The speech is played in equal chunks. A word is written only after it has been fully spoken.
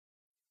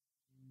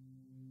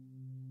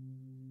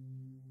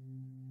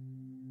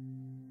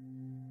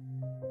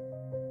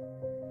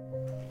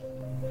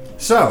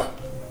So,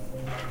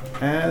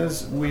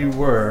 as we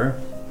were...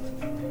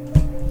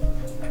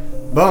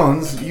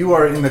 Bones, you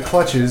are in the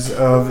clutches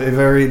of a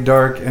very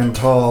dark and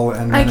tall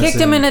and I kicked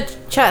him in a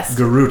chest.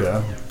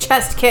 Garuda.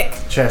 Chest kick.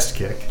 Chest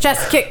kick.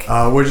 Chest kick.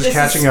 We're just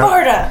catching up.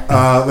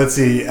 Sparta. Let's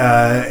see.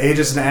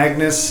 Aegis and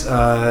Agnes.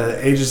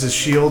 Aegis'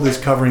 shield is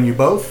covering you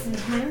both.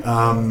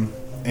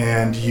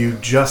 And you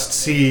just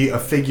see a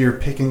figure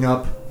picking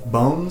up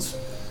Bones.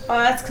 Oh,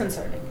 that's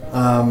concerning.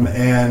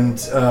 And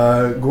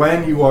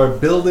Gwen, you are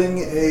building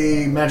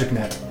a magic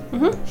net.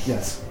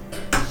 Yes.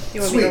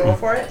 You want me to roll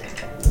for it?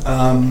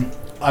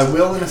 I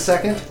will in a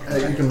second.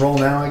 You can roll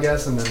now, I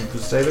guess, and then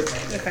just save it.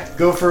 Okay.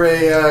 Go for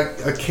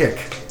a kick.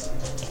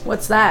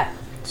 What's that?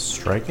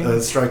 Striking?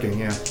 Striking,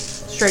 yeah.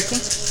 Striking?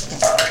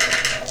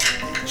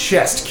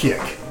 Chest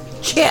kick.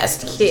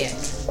 Chest kick.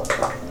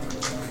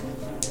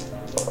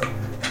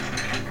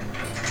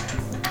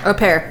 A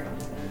pair.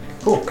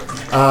 Cool.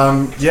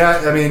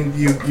 Yeah, I mean,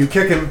 you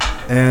kick him,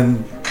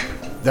 and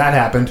that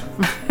happened.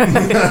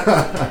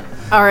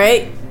 All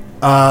right.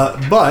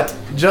 But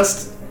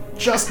just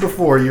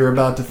before you're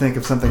about to think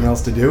of something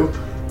else to do,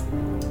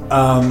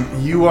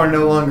 you are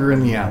no longer in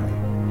the alley.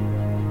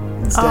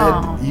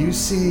 Instead, you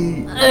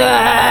see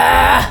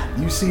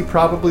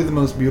probably the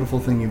most beautiful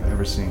thing you've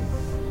ever seen.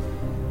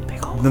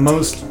 The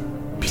most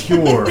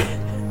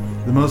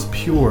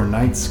pure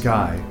night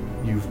sky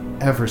you've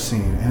ever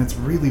seen. And it's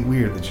really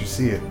weird that you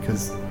see it,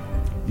 because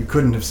you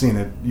couldn't have seen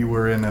it. You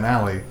were in an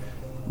alley,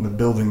 and the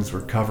buildings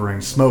were covering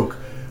smoke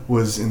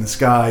was in the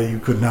sky. You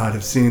could not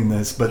have seen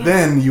this. But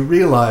then you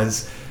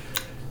realize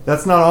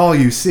that's not all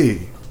you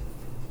see.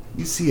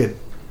 You see a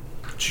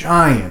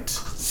giant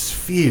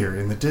sphere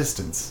in the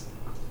distance.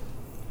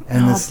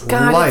 And this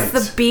light.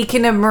 It's the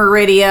beacon of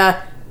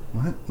Meridia.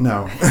 What?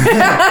 No.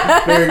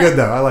 Very good,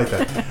 though. I like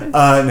that.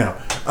 No.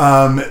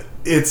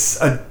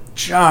 It's a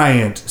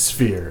giant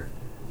sphere.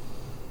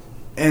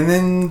 And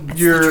then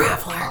your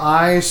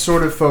eye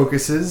sort of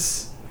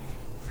focuses,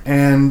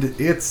 and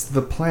it's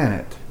the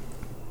planet.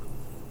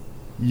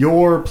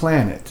 Your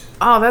planet.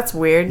 Oh, that's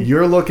weird.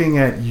 You're looking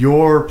at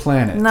your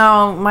planet.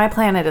 No, my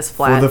planet is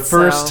flat. For the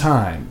first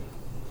time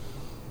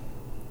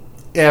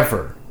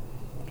ever,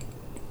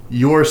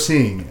 you're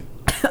seeing it.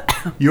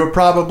 You're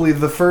probably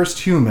the first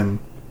human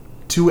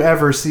to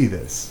ever see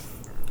this.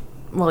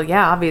 Well,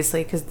 yeah,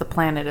 obviously, because the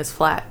planet is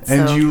flat.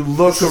 And so. you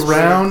look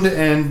around,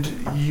 and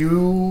you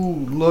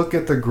look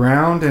at the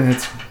ground, and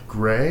it's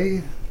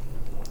gray.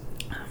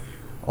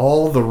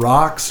 All the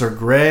rocks are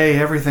gray.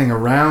 Everything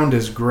around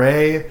is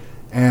gray.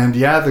 And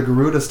yeah, the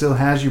Garuda still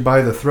has you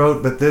by the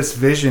throat, but this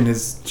vision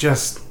is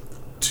just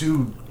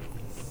too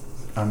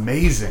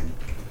amazing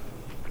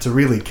to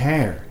really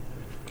care.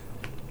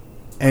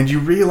 And you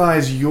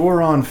realize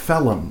you're on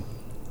Felum,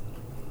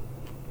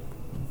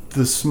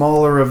 the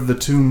smaller of the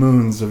two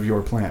moons of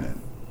your planet.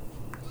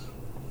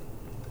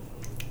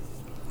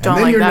 Don't and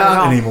then like you're that at not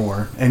all.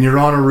 anymore, and you're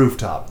on a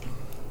rooftop.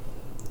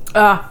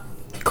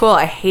 Cool.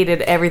 I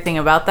hated everything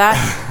about that.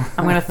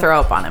 I'm going to throw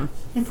up on him.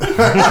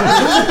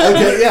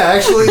 Okay, yeah,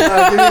 actually,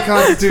 give me a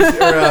constitution,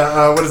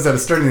 or what is that, a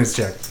sturdiness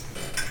check.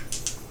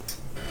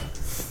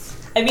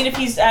 I mean, if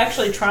he's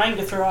actually trying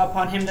to throw up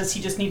on him, does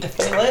he just need to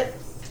feel it?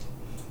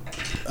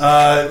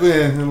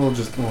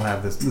 We'll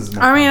have this. This is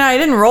more I mean, fun. I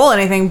didn't roll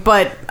anything,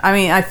 but I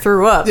mean, I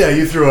threw up. Yeah,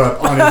 you threw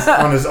up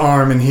on his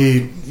arm, and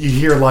you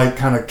hear like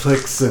kind of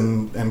clicks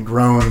and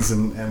groans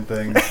and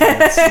things. He's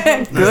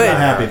not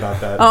happy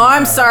about that. Oh,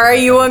 I'm sorry.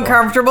 Are you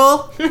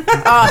uncomfortable?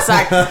 Oh,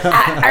 sorry.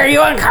 Are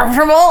you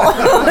uncomfortable?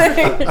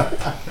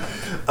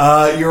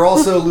 You're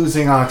also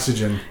losing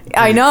oxygen.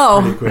 I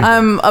know. Pretty quick.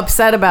 I'm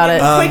upset about it.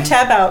 Quick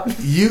tap out.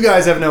 You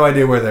guys have no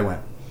idea where they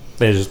went.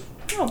 They just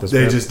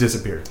They just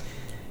disappeared.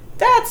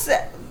 That's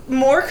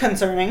more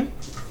concerning.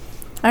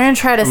 I'm going to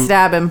try to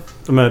stab him.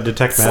 I'm gonna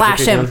detect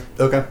magic Slash him. again.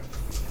 Okay.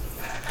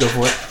 Go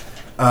for it.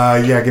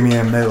 Yeah, give me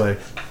a melee.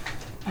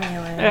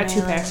 I got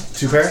 2 pair.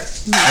 2 pair?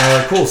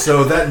 Cool.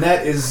 So that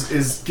net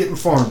is getting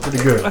formed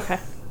pretty good. Okay.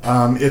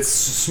 It's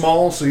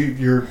small, so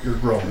you're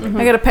growing.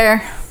 I got a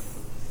pair.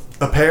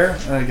 A pair?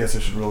 I guess I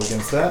should roll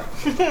against that.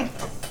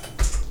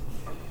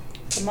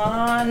 Come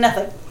on,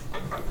 nothing.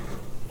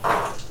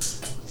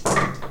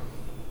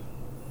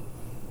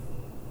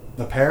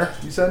 A pair,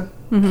 you said?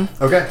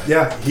 Mm-hmm. Okay,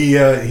 yeah.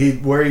 He.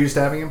 Where are you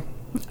stabbing him?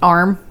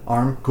 Arm.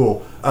 Arm?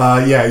 Cool.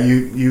 Yeah,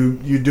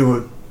 you do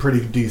it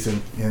pretty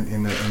decent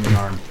in the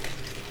arm.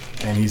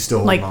 And he's still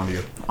holding on to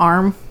you.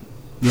 Arm?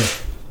 Yeah.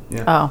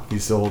 Yeah. Oh.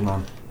 He's still holding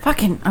on.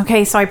 Fucking.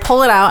 Okay, so I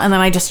pull it out and then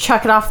I just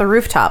chuck it off the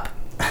rooftop.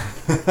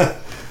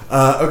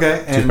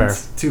 Okay, and 2 pair.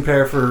 2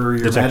 pair for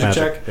your Detect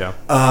magic check? Yeah.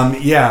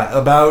 Yeah,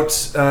 about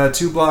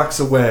 2 blocks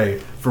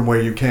away from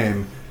where you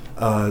came,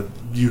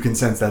 you can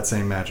sense that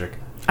same magic.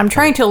 I'm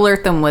trying to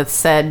alert them with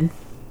said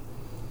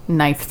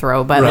knife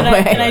throw, by the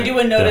way. Can I do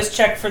a notice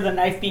check for the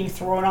knife being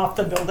thrown off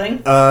the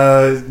building?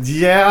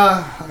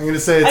 Yeah, I'm gonna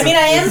say it's I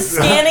am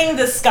scanning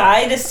the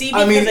sky to see.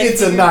 I mean,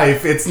 it's a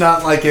knife. It's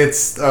not like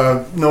it's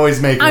a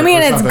noisemaker. I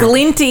mean, or it's something.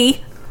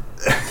 glinty.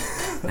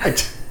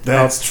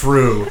 That's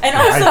true. And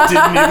also, I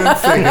didn't even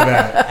think of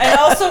that. and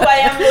also, I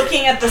am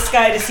looking at the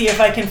sky to see if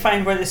I can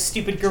find where this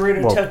stupid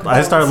Gerudo took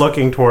I start bones.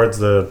 looking towards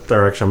the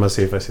direction. I'm gonna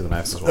see if I see the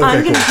knives as well. Okay,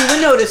 I'm going to cool. do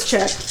a notice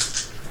check.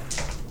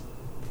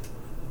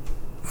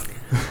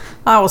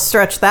 I will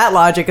stretch that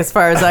logic as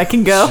far as I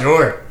can go.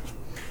 Sure.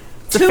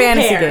 It's a Two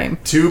fantasy pair. game.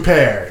 2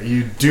 pair.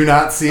 You do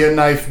not see a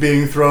knife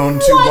being thrown 2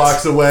 What?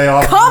 blocks away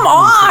off. Come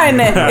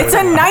on! It's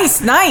a nice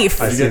knife.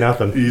 I see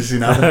nothing. You see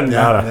nothing?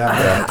 Nada.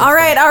 Yeah. All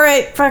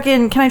right.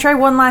 Fucking, can I try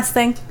one last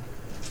thing?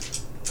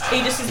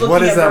 Aegis is looking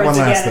What is at that birds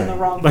one last again in thing?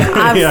 the wrong place.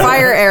 Yeah.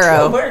 Fire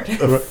arrow.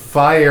 Word.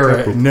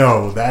 Fire.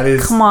 No, that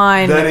is. Come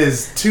on. That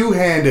is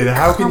two-handed.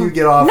 How can you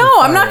get off? No,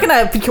 of I'm not fire?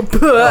 gonna.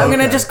 I'm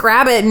gonna Okay. just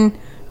grab it and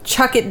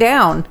chuck it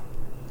down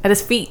at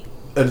his feet.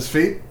 At his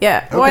feet?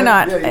 Yeah, why Okay,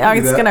 not? yeah, you can do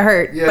It's that. gonna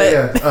hurt. Yeah, but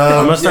yeah.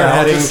 I'm gonna start I'll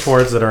heading just-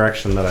 towards the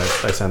direction that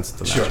I sensed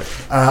the Sure.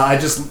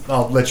 magic.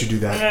 I'll let you do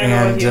that. I'm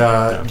gonna go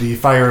And with the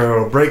fire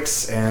arrow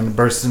breaks and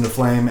bursts into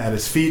flame at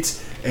his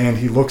feet, and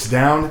he looks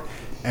down,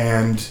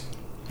 and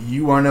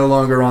you are no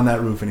longer on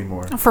that roof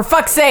anymore. For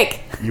fuck's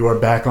sake! You are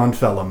back on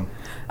Fellum.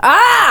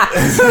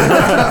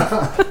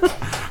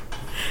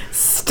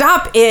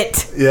 Stop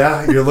it!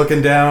 Yeah, you're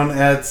looking down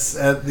at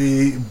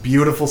the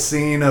beautiful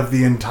scene of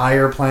the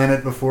entire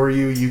planet before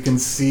you. You can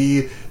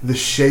see the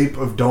shape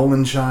of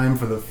Dolensheim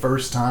for the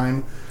first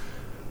time.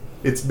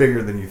 It's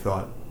bigger than you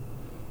thought.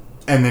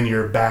 And then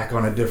you're back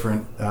on a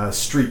different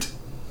street.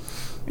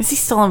 Is he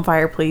still on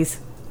fire, please?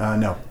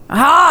 No.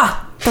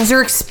 Those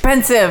are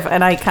expensive,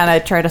 and I kind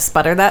of try to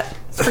sputter that.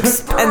 It's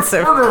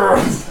expensive.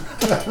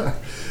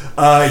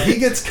 He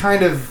gets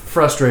kind of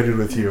frustrated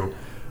with you,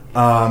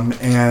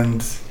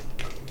 and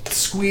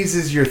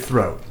squeezes your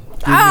throat.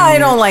 I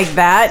don't like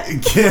that.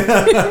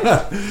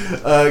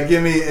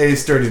 Give me a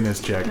sturdiness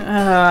check.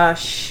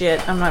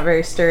 Shit. I'm not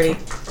very sturdy.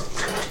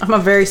 I'm a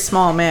very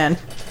small man.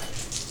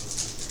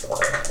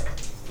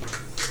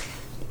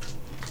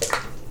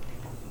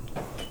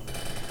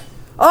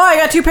 Oh, I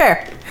got 2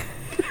 pair.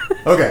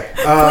 Okay.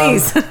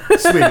 Please.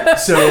 Sweet.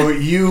 So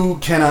you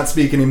cannot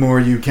speak anymore.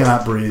 You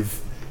cannot breathe.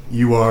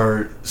 You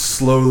are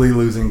slowly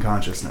losing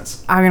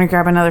consciousness. I'm gonna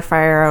grab another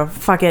fire arrow.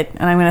 Fuck it.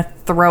 And I'm gonna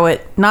throw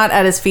it. Not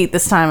at his feet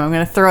this time. I'm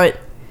gonna throw it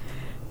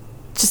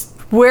just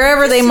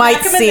wherever they might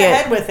Smack him see in the it.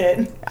 head with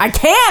it. I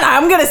can!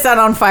 I'm gonna set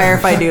on fire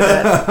if I do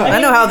that. I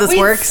know how this we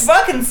works.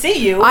 Fucking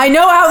see you. I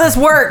know how this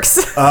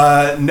works.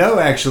 No,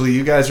 actually,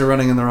 you guys are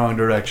running in the wrong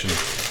direction.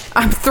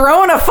 I'm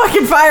throwing a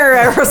fucking fire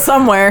arrow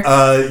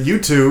somewhere. You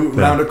two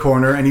round a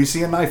corner and you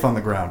see a knife on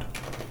the ground.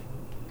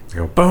 I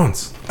go,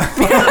 bones.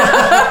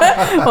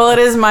 Well, it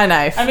is my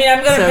knife. I mean,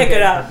 I'm gonna So pick good.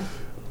 it up.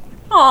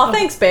 Aw,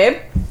 thanks, babe.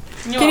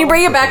 Can you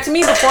bring it back to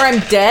me before I'm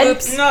dead?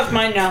 Oops, no, it's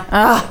mine now.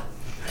 Ah,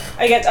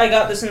 I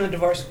got this in the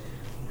divorce.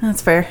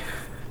 that's fair.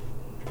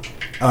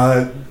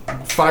 Fire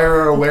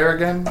arrow where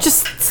again?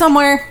 Just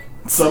somewhere.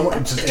 Somewhere?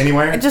 Just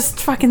anywhere? Just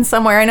fucking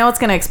somewhere. I know it's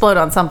gonna explode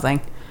on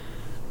something.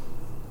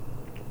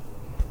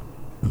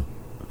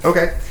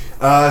 Okay.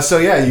 So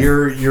yeah,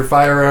 your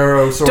fire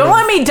arrow sort Don't of...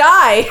 let me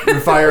die! Your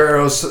fire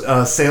arrow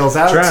sails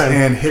out Trying.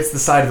 and hits the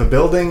side of a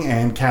building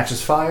and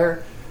catches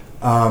fire.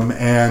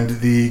 And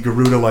the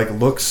Garuda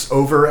looks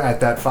over at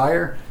that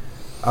fire.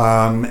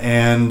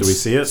 And Do we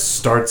see it?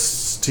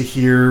 starts to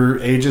hear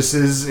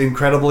Aegis's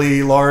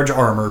incredibly large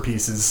armor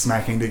pieces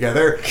smacking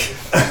together.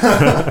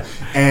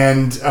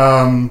 And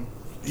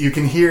you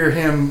can hear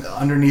him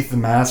underneath the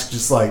mask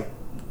just like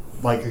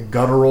a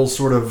guttural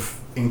sort of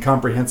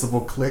incomprehensible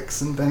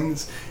clicks and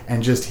things,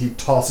 and just he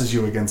tosses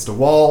you against a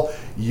wall.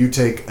 You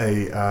take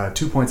a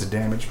 2 points of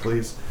damage,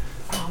 please.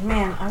 Oh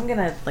man, I'm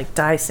gonna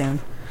die soon.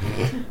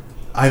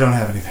 I don't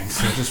have anything,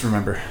 so just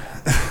remember.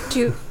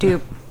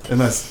 Doop.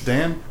 Unless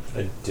Dan,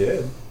 I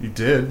did. you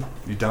did.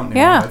 You don't need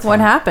Yeah, that's what fine.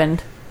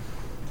 happened?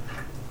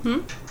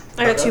 I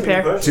got 2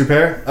 pair. 2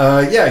 pair.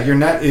 Yeah, your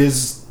net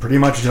is pretty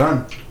much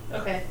done.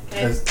 Okay.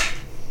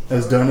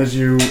 As done as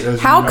you.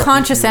 As How you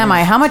conscious am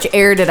I? How much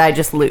air did I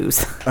just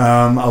lose?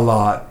 A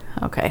lot.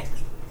 Okay.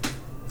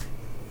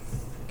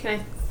 Can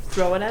I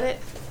throw it at it?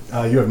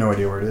 You have no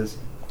idea where it is.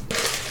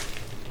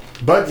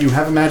 But you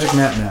have a magic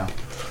net now.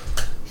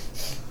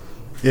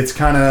 It's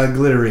kind of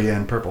glittery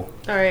and purple.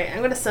 Alright,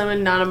 I'm gonna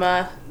summon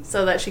Nanama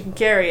so that she can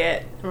carry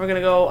it, and we're gonna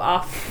go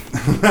off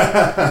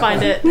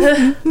find it.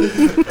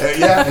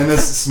 Yeah, and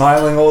this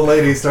smiling old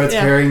lady starts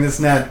Yeah. carrying this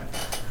net,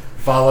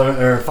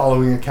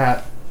 following a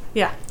cat.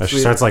 Yeah. She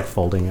starts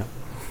folding it.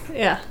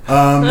 Yeah.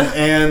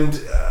 And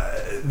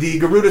the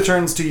Garuda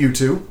turns to you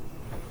two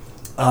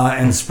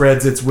and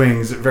spreads its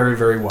wings very,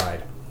 very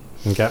wide.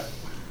 Okay.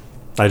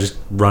 I just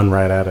run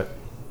right at it.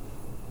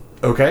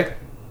 Okay.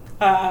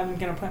 I'm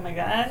gonna point my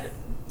gun at it.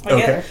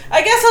 Okay.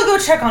 I guess I'll go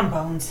check on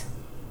Bones.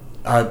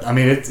 I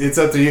mean, it's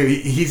up to you.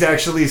 He's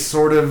actually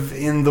sort of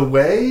in the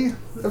way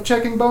of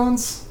checking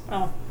bones.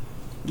 Oh.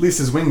 At least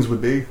his wings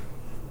would be.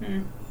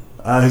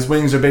 His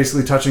wings are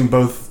basically touching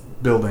both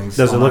buildings.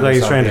 Does it on look either like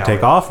he's side trying of to the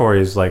take alley. off, or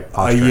he's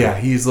posturing? Yeah,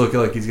 he's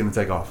looking like he's going to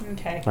take off.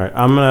 Okay. All right,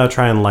 I'm gonna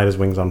try and light his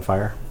wings on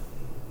fire.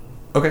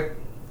 Okay.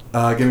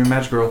 Give me a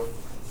magic roll.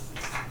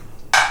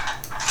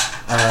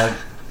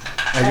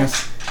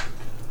 Agnes?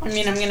 I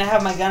mean, I'm gonna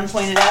have my gun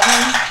pointed at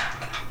him,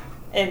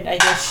 and I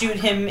guess shoot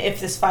him if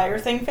this fire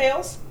thing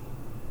fails.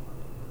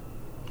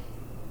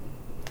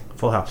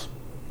 Full house.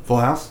 Full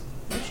house?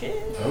 Shit.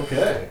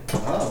 Okay.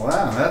 Oh,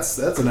 wow. That's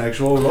an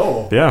actual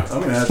roll. Yeah.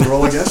 I'm going to have to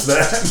roll against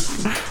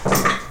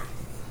that.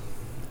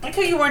 I like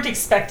how you weren't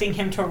expecting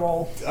him to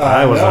roll.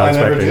 I was not I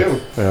never expecting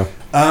do.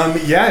 Yeah.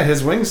 Yeah,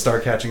 his wings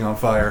start catching on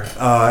fire,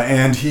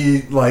 and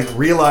he like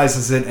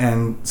realizes it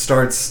and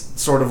starts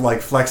sort of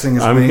like flexing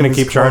his I'm wings, gonna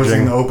keep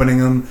closing, charging. opening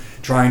them,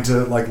 trying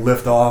to like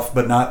lift off,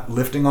 but not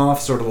lifting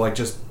off, sort of like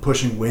just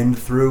pushing wind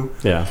through.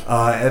 Yeah.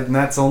 And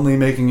that's only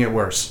making it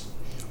worse.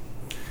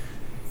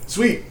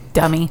 Sweet.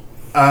 Dummy.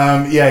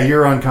 Yeah,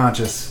 you're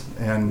unconscious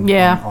and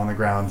Yeah. on the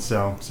ground,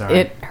 so sorry.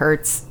 It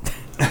hurts.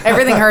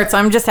 Everything hurts.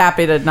 I'm just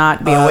happy to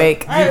not be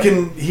awake. You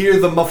can hear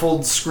the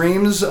muffled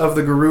screams of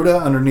the Garuda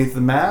underneath the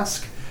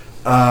mask,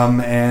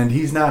 and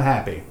he's not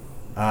happy.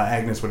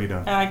 Agnes, what are you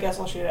doing? I guess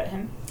I'll shoot at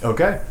him.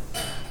 Okay.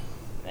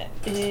 That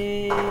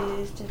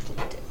is...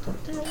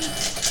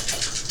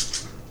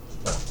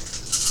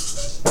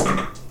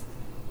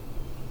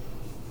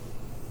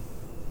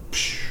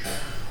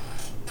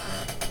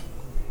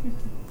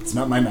 It's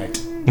not my night.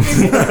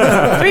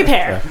 3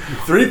 pair.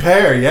 3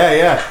 pair,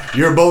 yeah.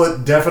 Your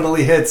bullet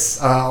definitely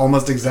hits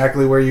almost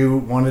exactly where you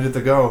wanted it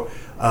to go,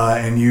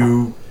 and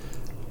you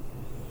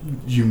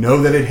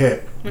know that it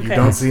hit. Okay. You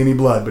don't see any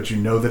blood, but you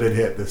know that it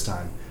hit this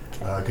time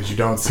because you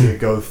don't see it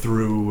go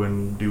through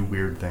and do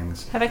weird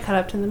things. Have I caught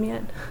up to them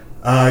yet?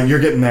 You're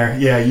getting there.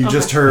 Yeah, you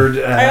just heard.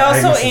 I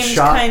also Agnes's aimed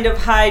shot. kind of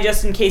high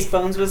just in case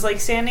Bones was like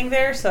standing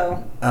there,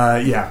 so...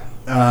 Yeah.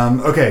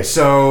 Okay,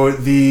 so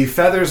the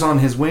feathers on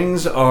his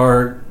wings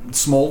are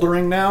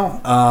smoldering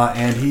now,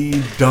 and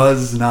he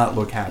does not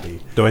look happy.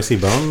 Do I see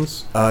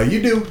bones?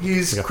 You do.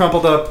 He's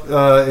crumpled up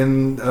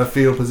in a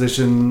fetal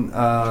position.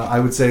 I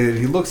would say that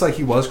he looks like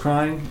he was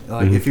crying.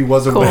 Like if he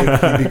was awake,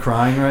 he'd be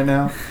crying right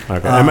now.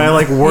 Okay. Am I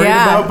like worried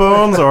Yeah. about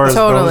bones, or is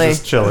Totally. bones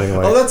just chilling?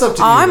 Like, Oh, that's up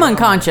to you. I'm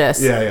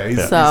unconscious. Yeah. He's,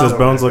 So- he's Does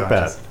bones look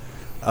unconscious.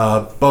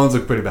 bad? Bones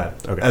look pretty bad.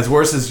 Okay. As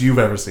worse as you've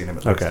ever seen him.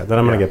 At least. Okay, then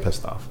I'm gonna Yeah. get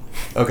pissed off.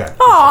 Okay.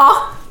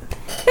 Aw.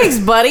 Thanks,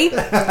 buddy.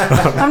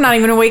 I'm not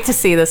even awake to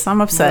see this. I'm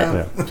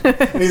upset.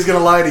 Yeah. He's gonna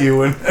lie to you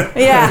when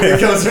Yeah. he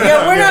comes around.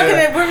 Yeah, we're not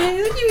gonna...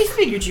 We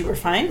figured you were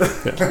fine.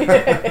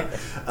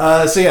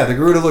 So yeah, the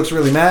Garuda looks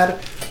really mad,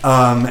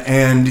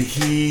 and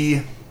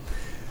he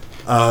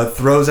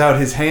throws out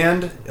his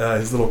hand,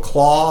 his little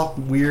claw,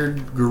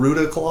 weird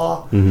Garuda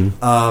claw,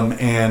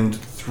 and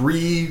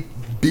 3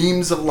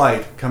 beams of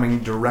light coming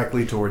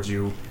directly towards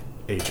you,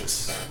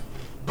 Aegis.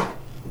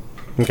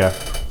 Okay.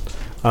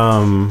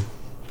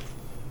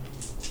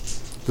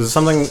 Does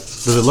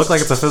it look like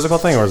it's a physical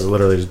thing, or is it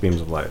literally just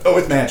beams of light? Oh,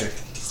 it's magic.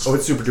 Oh,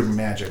 it's super duper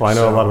magic. Well, I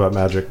know a lot about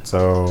magic,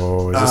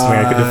 so is this something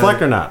I could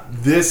deflect or not?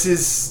 It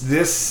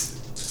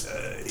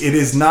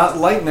is not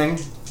lightning,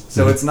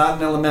 so it's not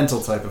an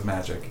elemental type of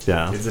magic.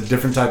 Yeah. It's a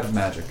different type of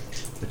magic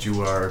that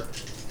you are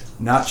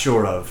not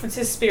sure of. It's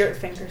his spirit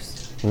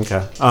fingers.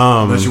 Okay.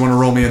 Unless you want to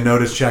roll me a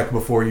notice check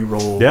before you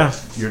roll Yeah.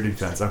 your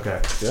defense. Okay.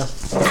 Yeah.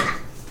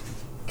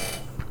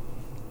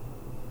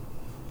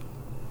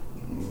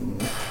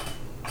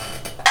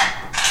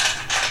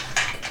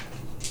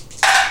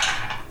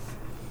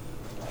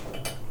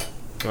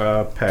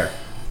 Pair.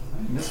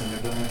 I'm missing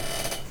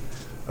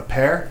a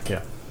pair.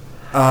 Yeah.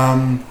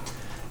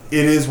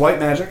 It is white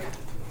magic.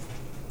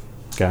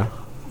 Okay.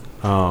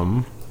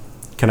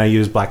 Can I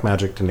use black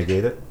magic to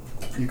negate it?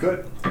 You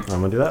could. I'm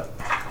gonna do that.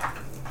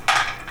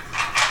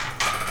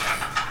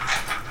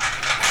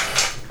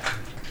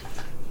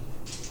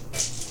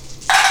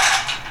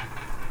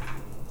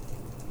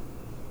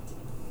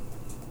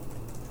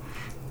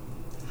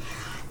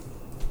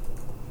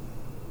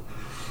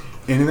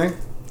 Anything?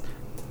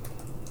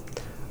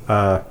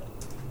 A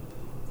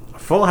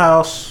full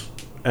house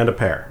and a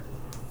pair.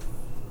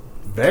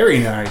 Very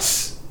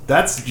nice.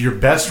 That's your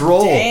best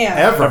roll Damn.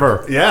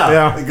 ever. Yeah.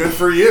 Yeah. Good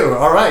for you.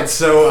 All right.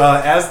 So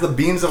as the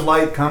beams of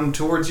light come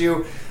towards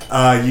you,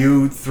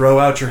 you throw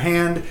out your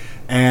hand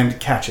and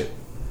catch it.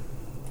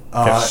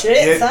 Shit,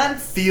 it son.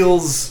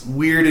 feels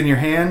weird in your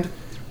hand.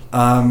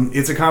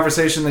 It's a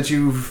conversation that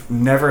you've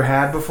never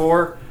had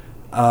before,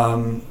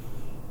 and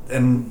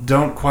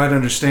don't quite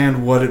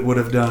understand what it would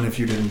have done if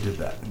you didn't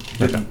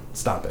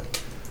stop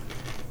it.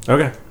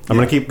 Okay. I'm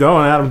gonna keep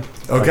going at him.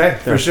 Okay,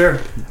 for sure.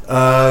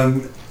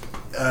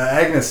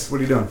 Agnes, what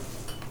are you doing?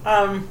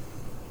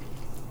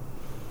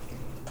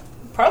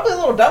 Probably a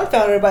little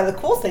dumbfounded by the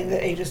cool thing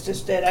that Aegis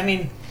just did. I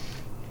mean,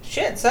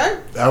 shit,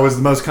 son. That was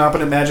the most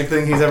competent magic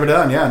thing he's ever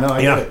done. Yeah, no,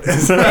 I get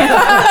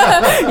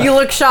it. You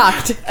look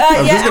shocked.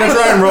 I'm just gonna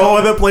try and roll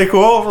with it, play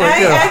cool. Like,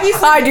 yeah.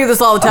 Aggie's I do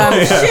this all the time.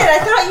 shit, I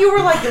thought you were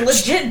like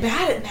legit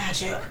bad at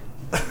magic.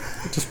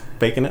 Just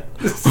baking it.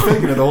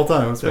 Faking it the whole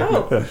time. It's faking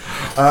it.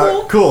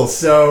 Oh. Cool.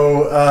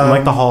 So, I'm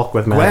like the Hulk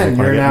with magic. Gwen,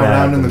 when I you're get now mad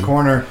round in the and-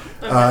 corner.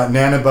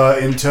 Nanaba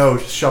in tow,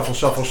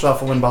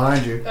 shuffling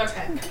behind you.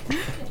 Okay.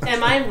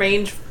 Am I in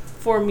range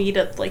for me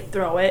to like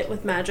throw it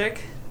with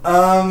magic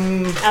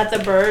It at the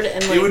bird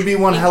and like? would be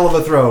one hell of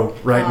a throw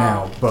right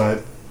now,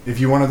 but If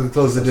you wanted to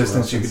close the That's what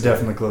I distance, was you could gonna say.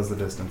 definitely close the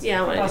distance.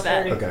 Yeah, I want to do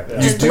that. Okay.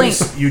 Yeah. You do, Blink.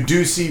 you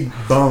do see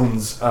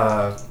bones,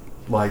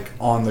 like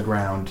on the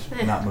ground,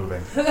 not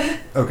moving.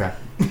 Okay.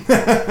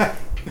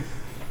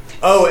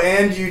 Oh,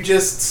 and you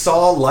just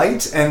saw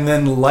light, and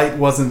then light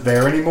wasn't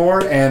there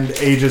anymore, and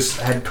Aegis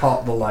had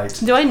caught the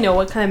light. Do I know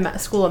what kind of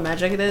school of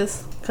magic it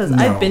is? Because No.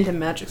 I've been to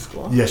magic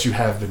school. Yes, you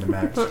have been to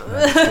magic school,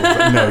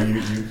 but no,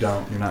 you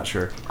don't. You're not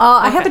sure.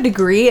 I have a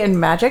degree in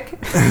magic.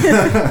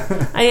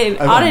 I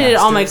got audited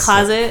all my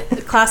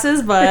masters,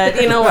 classes, but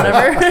you know,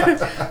 whatever.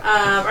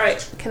 All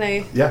right, can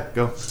I? Yeah,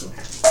 go.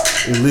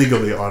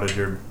 Illegally audit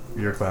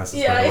your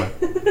classes, by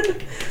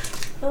the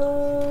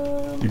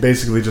way. You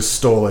basically just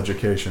stole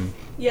education.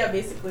 Yeah,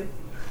 basically.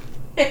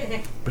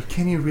 But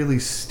can you really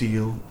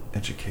steal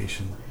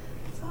education?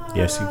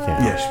 Yes, you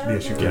can.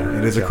 Yes, you can. Yeah.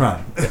 It is a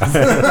crime.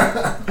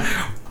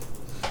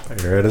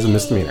 It is a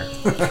misdemeanor.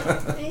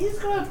 He's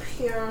got a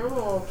pear. I'm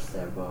all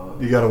upset about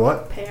You got a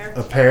what? pear.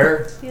 A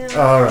pear? Yeah.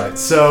 All right.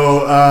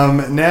 So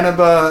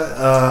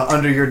Nanaba,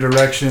 under your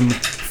direction,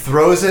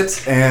 throws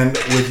it, and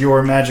with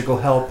your magical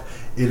help,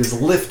 it is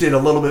lifted a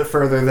little bit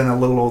further than a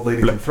little old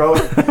lady can throw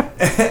it,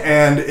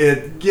 and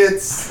it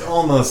gets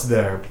almost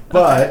there.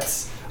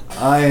 But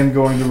I am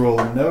going to roll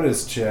a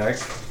notice check.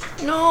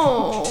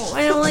 No,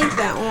 I don't like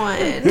that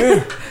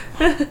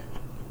one.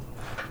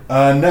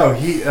 No,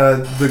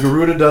 the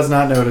Garuda does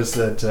not notice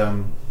that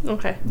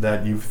Okay.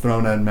 that you've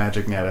thrown a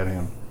magic net at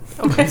him.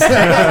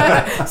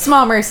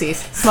 Small mercies.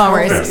 Small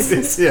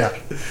mercies. Yeah.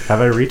 Have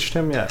I reached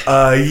him yet?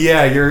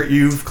 Yeah.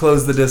 You've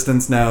closed the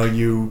distance now.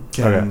 You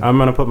can. Okay, I'm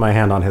gonna put my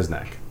hand on his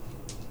neck.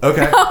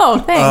 Okay. Oh,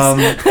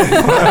 thanks.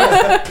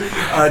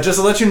 Just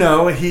to let you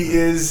know, he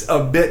is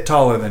a bit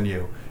taller than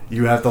you.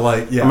 You have to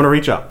yeah. I'm gonna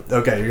reach up.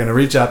 Okay, you're gonna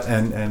reach up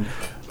and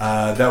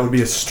that would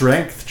be a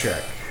strength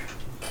check.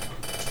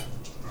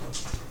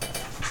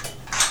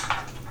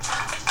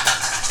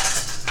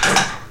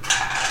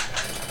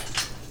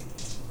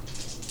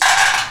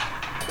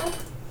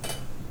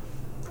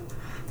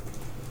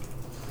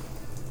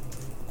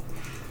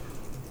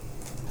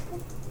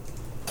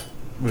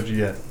 What'd you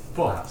get?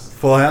 Full house.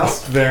 Full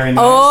house. Very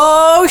nice.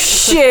 Oh,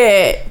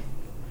 shit.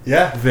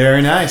 Yeah,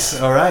 very nice.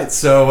 All right,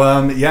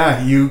 so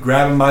yeah, you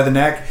grab him by the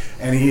neck,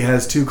 and he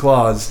has two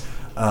claws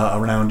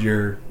around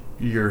your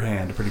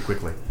hand pretty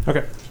quickly.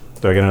 Okay.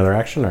 Do I get another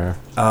action or?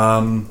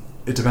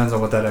 It depends on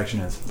what that action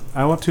is.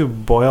 I want to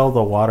boil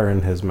the water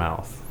in his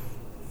mouth.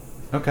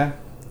 Okay,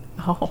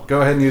 Oh,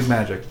 go ahead and use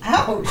magic.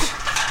 Ouch.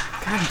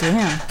 god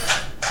damn.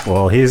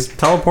 Well, he's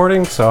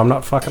teleporting, so I'm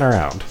not fucking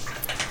around.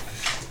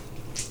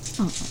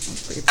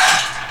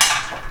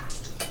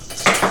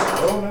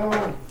 Oh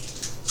no!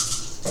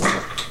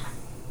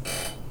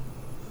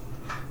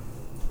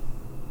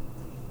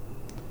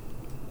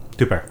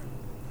 Two pair.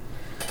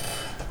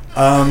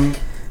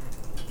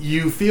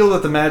 You feel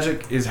that the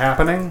magic is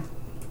happening,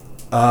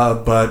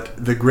 but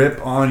the grip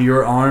on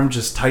your arm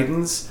just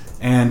tightens,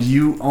 and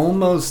you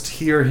almost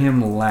hear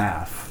him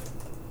laugh.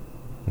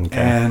 Okay.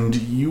 And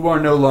you are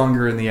no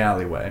longer in the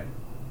alleyway.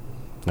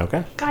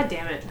 Okay. God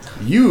damn it.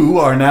 You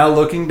are now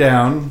looking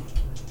down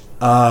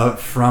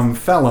from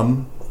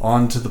Felum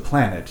onto the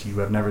planet. You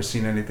have never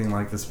seen anything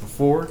like this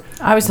before.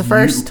 I was the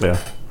first. Yeah.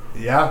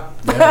 Yeah,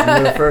 you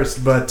were the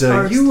first. But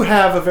you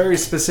have a very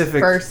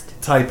specific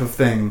type of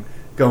thing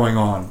going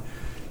on.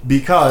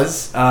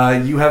 Because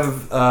you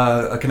have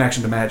a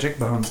connection to magic.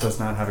 Bones does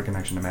not have a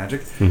connection to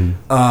magic.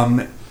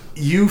 Mm-hmm.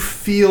 You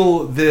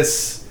feel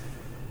this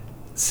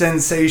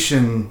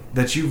sensation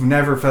that you've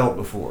never felt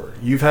before.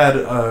 You've had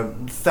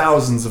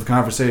thousands of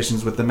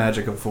conversations with the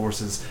magical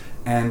forces,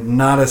 and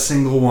not a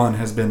single one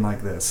has been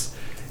like this.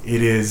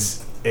 It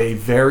is a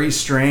very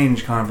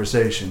strange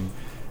conversation,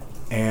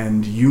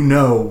 and you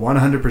know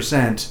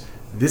 100%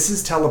 this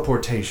is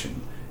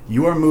teleportation.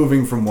 You are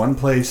moving from one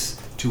place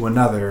to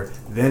another,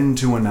 then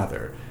to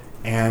another.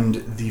 And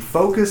the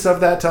focus of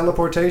that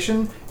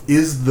teleportation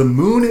is the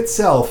moon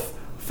itself,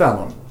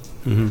 Felum.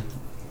 Mm-hmm.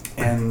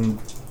 And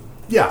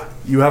yeah,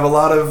 you have a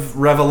lot of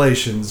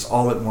revelations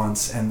all at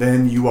once, and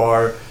then you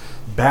are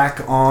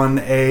back on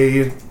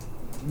a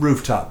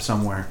rooftop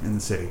somewhere in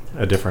the city.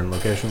 A different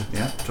location.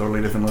 Yeah,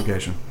 totally different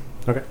location.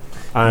 Okay.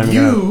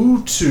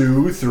 You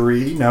two,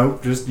 three, no,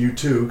 just you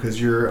two, because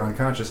you're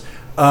unconscious.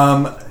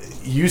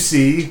 You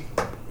see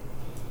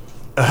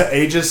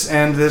Aegis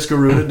and this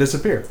Garuda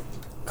disappear.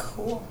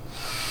 Cool.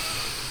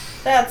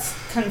 That's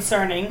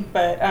concerning,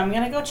 but I'm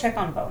gonna go check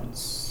on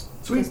Bones.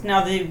 Sweet. Because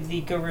now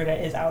the Garuda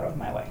is out of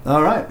my way.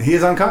 All right, he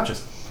is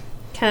unconscious.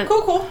 Can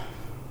Cool.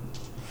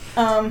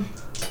 Can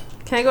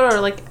I go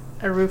to like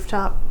a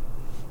rooftop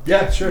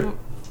Yeah, sure.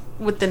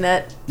 with the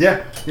net?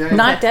 Yeah.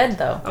 Not dead,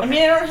 though. I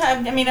mean, I don't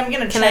have. I mean, I'm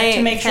gonna Can check I-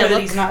 to make can sure I that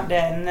look? he's not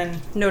dead, and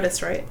then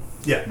Notice, right?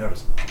 Yeah,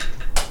 notice.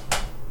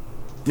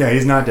 Yeah,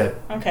 he's not dead.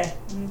 okay.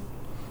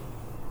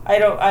 I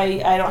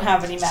don't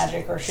have any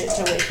magic or shit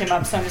to wake him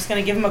up, so I'm just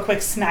gonna give him a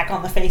quick smack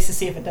on the face to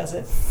see if it does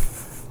it.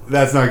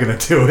 That's not gonna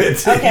do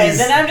it. Okay, He's-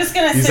 then I'm just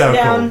gonna he's sit out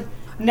down cold.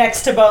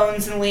 next to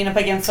Bones and lean up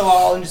against the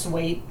wall and just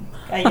wait.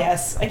 I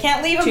guess I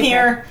can't leave him Too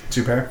here.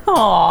 Two pair.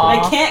 Aww.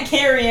 I can't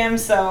carry him,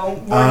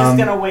 so we're just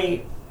gonna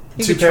wait.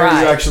 You Two could pair,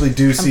 try. you actually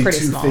do see pretty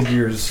two small.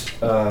 figures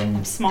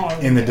Smaller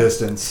in the than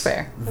distance.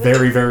 Fair.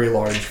 Very, very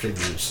large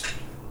figures.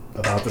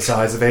 About the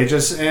size of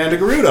Aegis and a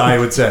Garuda, I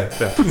would say.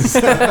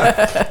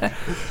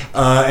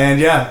 And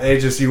yeah,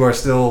 Aegis, you are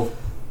still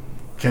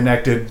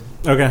connected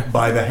Okay.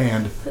 by the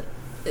hand.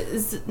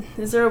 Is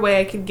there a way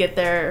I could get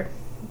there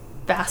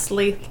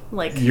fastly?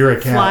 Like, You're a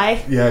cat.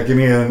 fly? Yeah, give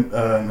me an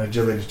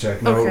agility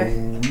check. No, Okay.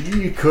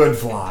 you could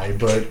fly,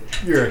 but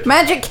you're a cat.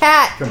 Magic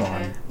cat. Come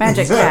on.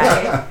 Magic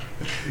cat.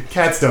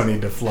 Cats don't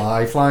need to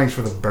fly. Flying's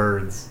for the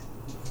birds.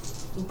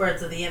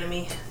 Birds are the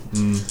enemy.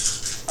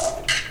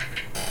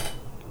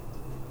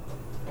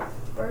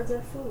 Birds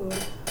are food.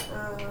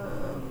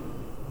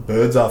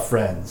 Birds are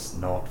friends,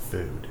 not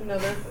food. No,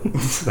 they're food.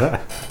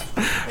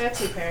 I got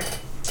 2 pair.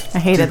 I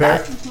hated Two pair?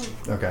 that.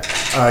 Okay.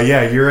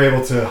 Yeah, you're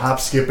able to hop,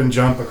 skip, and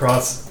jump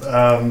across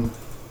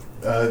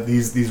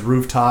these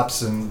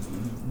rooftops and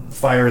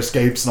fire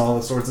escapes and all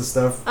that sorts of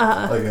stuff.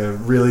 Like a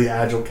really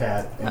agile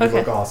cat, and you Okay.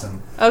 look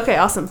awesome. Okay,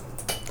 awesome.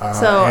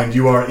 So- and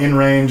you are in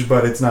range,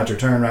 but it's not your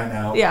turn right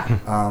now. Yeah.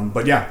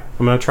 But yeah.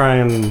 I'm gonna try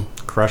and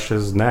crush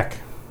his neck.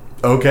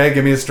 Okay,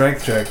 give me a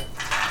strength check.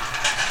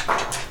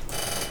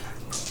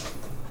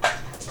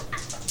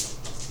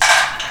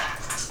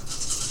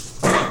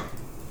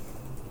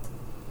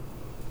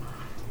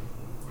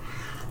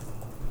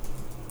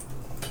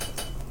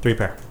 Three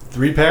pair.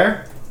 3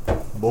 pair?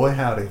 Boy,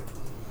 howdy.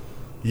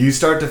 You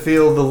start to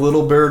feel the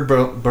little bird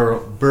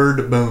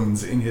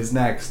bones in his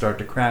neck start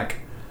to crack,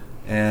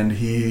 and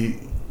he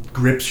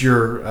grips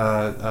your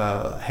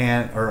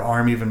hand or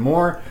arm even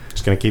more.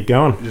 Just gonna keep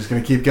going. You're just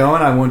going to keep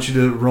going. I want you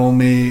to roll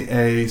me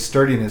a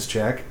sturdiness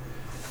check,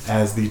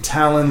 as the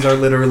talons are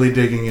literally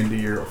digging into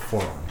your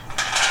forearm.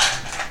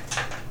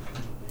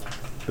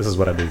 This is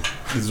what I do.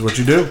 This is what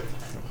you do.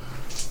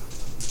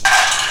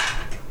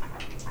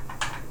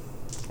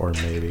 Or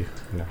maybe.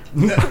 No.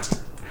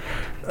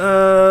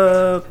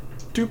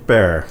 2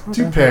 pair.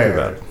 Two Okay, pair.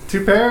 not too bad.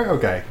 2 pair?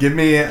 Okay. Give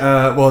me,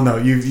 well, no,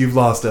 you've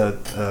lost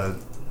a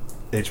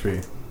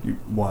HP. You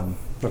won.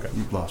 Okay.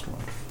 You've lost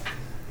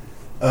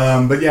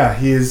 1. But yeah,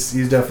 he's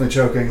definitely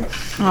choking.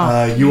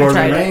 Oh, You I are in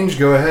tried it. range.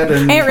 Go ahead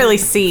and Can't really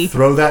see.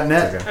 throw that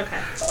net. Okay. Okay.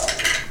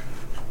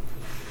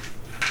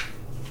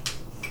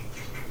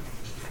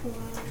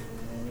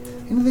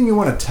 Anything you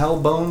want to tell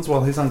Bones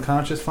while he's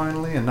unconscious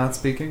finally and not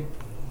speaking?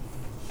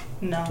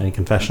 No. Any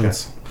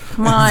confessions?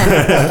 Come on.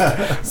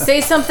 Say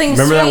something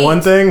Remember sweet. that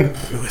one thing?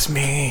 It was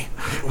me.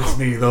 It was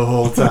me the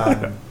whole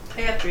time.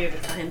 I got 3 of a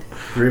kind.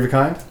 3 of a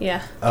kind?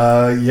 Yeah.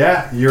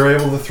 Yeah, you're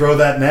able to throw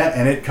that net,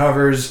 and it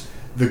covers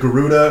the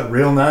Garuda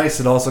real nice.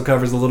 It also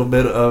covers a little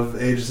bit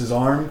of Aegis's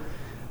arm.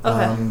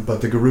 Okay.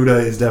 But the Garuda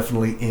is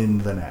definitely in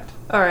the net.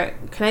 All right.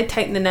 Can I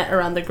tighten the net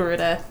around the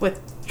Garuda with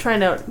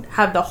trying to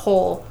have the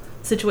hole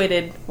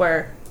situated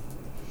where?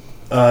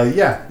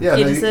 Yeah.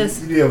 Aegis no,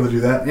 is? you'd be able to do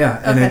that.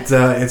 Yeah, and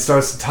Okay. it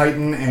starts to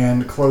tighten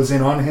and close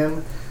in on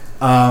him.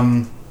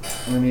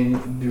 Let me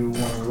do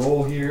one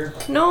roll here.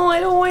 No, I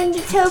don't want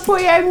to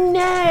teleport our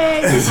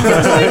net. It's a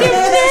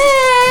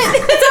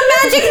It's a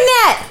magic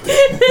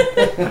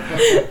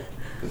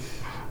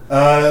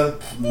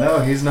net. No,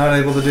 he's not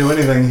able to do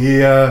anything.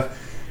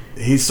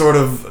 He sort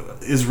of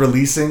is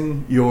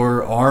releasing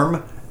your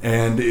arm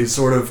and is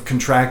sort of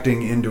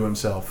contracting into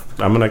himself.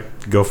 I'm gonna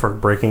go for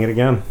breaking it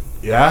again.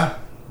 Yeah?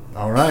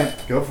 All right,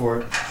 go for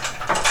it.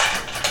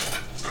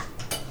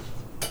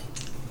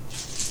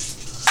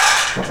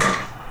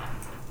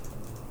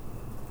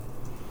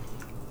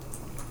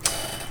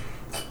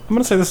 I'm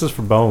gonna say this is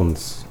for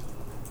Bones.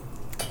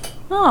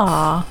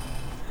 Aw.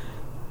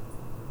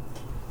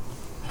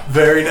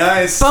 Very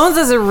nice. Bones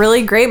is a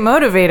really great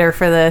motivator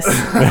for this.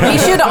 He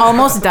should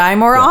almost die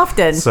more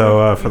often.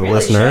 So for the really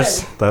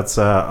listeners, should. that's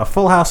a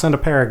full house and a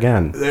pair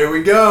again. There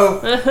we go.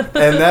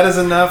 And that is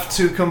enough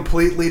to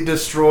completely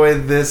destroy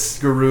this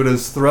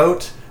Garuda's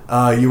throat.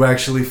 You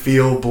actually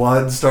feel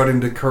blood starting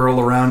to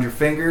curl around your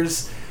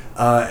fingers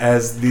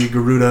as the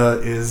Garuda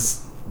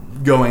is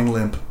going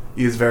limp.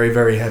 He is very,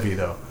 very heavy,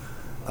 though.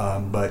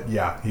 But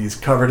yeah, he's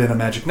covered in a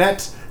magic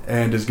net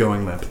and is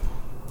going limp.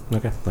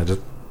 Okay, I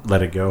just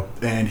let it go.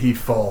 And he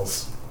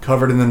falls,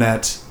 covered in the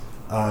net,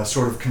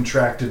 sort of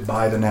contracted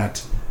by the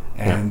net,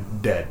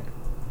 and dead.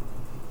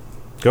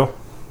 Go.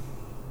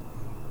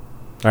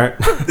 All right.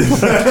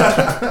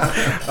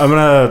 I'm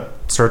gonna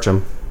search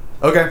him.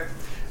 Okay.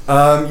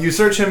 You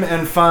search him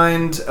and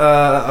find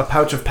a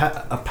pouch of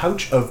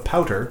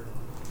powder.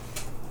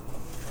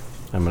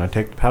 I'm gonna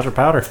take the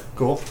powder.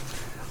 Cool.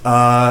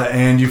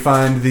 And you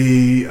find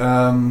the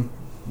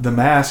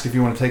mask if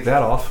you want to take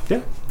that off. Yeah.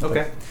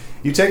 Okay.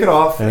 You take it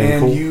off and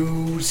cool.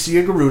 you see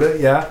a Garuda,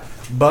 yeah.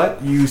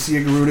 But you see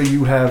a Garuda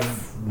you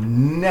have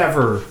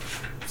never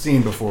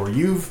seen before.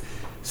 You've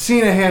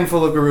seen a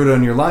handful of Garuda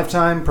in your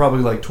lifetime, probably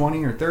like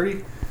 20 or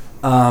 30.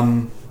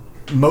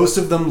 Most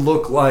of them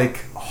look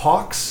like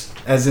hawks,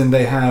 as in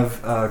they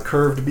have a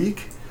curved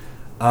beak.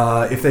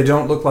 If they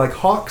don't look like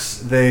hawks,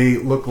 they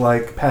look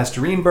like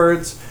passerine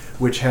birds,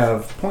 which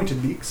have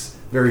pointed beaks.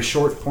 very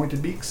short,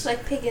 pointed beaks.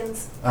 Like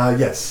piggins.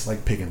 Yes,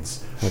 like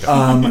piggins.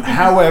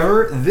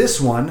 However, this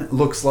one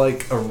looks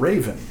like a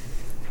raven.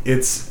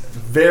 It's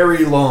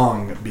very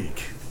long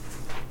beak.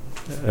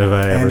 Have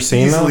I ever And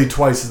seen easily them?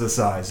 twice the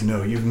size.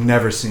 No, you've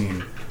never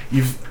seen.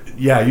 You've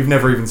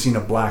never even seen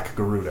a black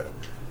Garuda.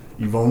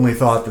 You've only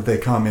thought that they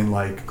come in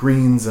like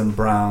greens and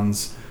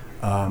browns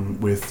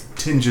with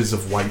tinges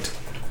of white.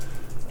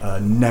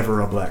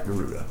 Never a black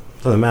Garuda.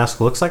 So the mask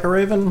looks like a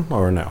raven,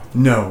 or no?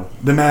 No,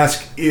 the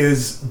mask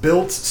is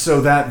built so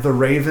that the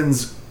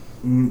raven's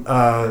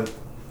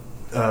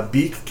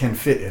beak can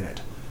fit in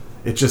it.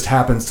 It just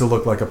happens to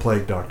look like a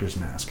plague doctor's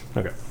mask.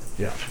 Okay.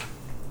 Yeah.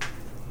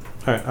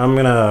 All right, I'm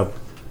gonna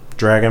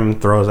drag him,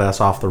 throw his ass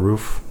off the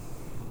roof.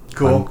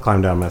 Cool.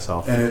 Climb down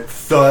myself. And it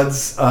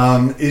thuds.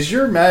 Is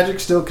your magic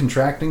still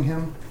contracting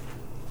him?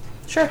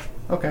 Sure.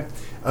 Okay.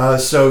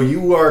 So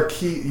you are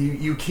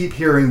you keep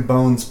hearing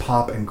bones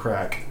pop and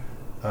crack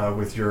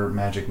with your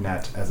magic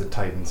net as it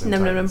tightens and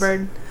Num num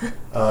tightens.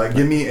 bird.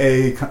 Give me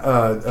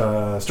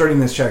a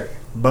sturdiness check.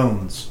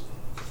 Bones.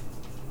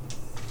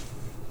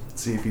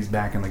 Let's see if he's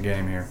back in the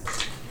game here.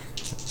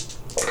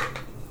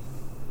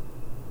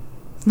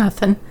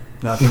 Nothing.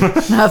 Nothing.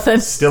 Nothing.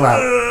 Still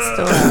out.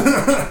 Still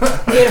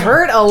out. It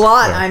hurt a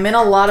lot. I'm in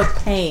a lot of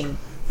pain.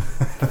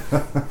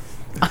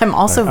 I'm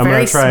also I'm very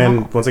gonna try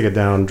small. and once I get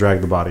down,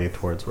 drag the body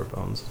towards where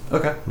Bones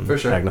Okay, for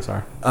sure. Agnes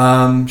are.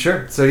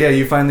 Sure. So yeah,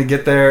 you finally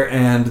get there,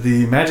 and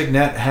the magic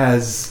net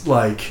has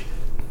like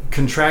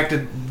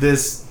contracted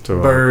this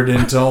bird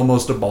into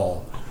almost a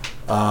ball,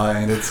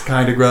 and it's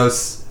kind of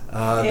gross.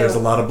 There's a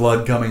lot of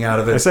blood coming out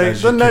of it. I say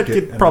as you the net kick it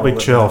could and probably roll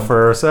it chill down.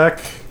 for a sec.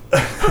 Are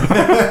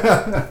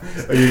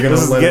you gonna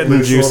This is let it getting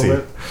loose a juicy.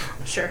 little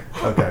bit? Sure.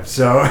 Okay,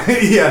 so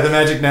yeah, the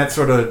magic net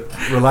sort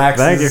of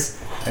relaxes. Thank you.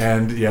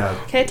 And yeah,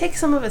 Can I take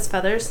some of his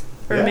feathers?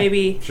 Or yeah,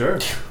 maybe... sure.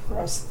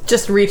 Gross.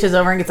 Just reaches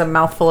over and gets a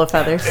mouthful of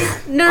feathers.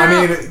 No,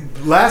 I no, mean,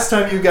 last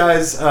time you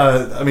guys,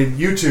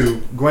 you two,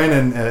 Gwen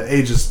and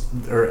Aegis,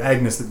 or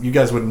Agnes, you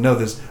guys wouldn't know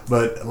this,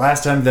 but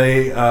last time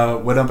they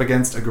went up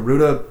against a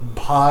Garuda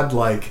pod,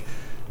 like,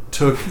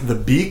 took the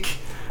beak,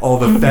 all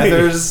the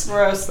feathers,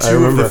 Gross. I two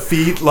of remember. the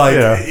feet, like,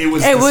 Yeah. it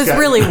was It was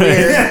really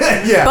weird.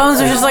 yeah.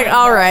 Bones are just like,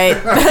 all right.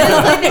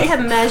 they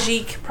have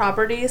magic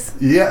properties.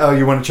 Yeah, oh,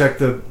 you want to check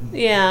the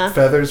Yeah.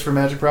 feathers for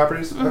magic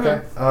properties?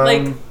 Okay.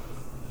 Like-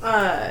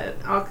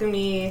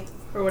 alchemy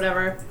or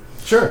whatever.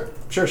 Sure.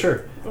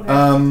 Okay.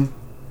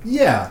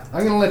 Yeah, I'm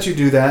going to let you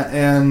do that,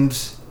 and...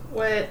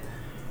 What?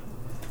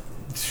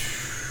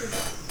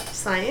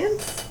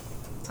 Science?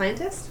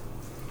 Scientist?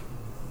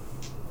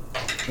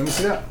 Let me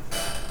see that.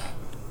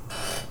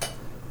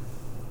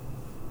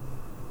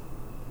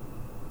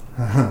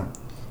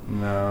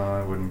 No,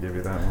 I wouldn't give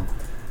you that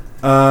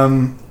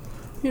one.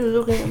 You're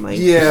looking at my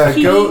Yeah,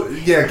 key.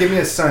 give me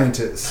a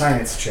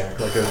science check,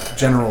 like a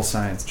general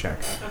science check.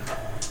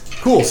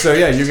 Cool. So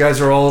yeah, you guys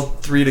are all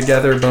three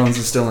together. Bones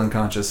is still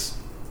unconscious,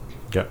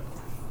 Yep.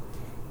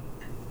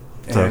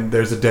 and So-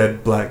 there's a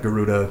dead black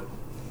Garuda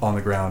on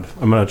the ground.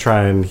 I'm gonna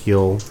try and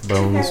heal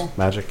Bones Okay.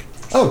 magic.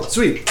 Oh,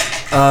 sweet.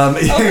 Good.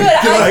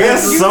 I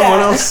guess do someone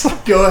that. else.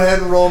 Go ahead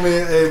and roll me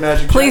a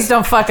magic. Please check.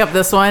 don't fuck up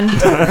this one. He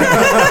What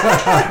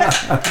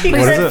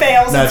is crit it?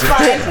 fails. Magic.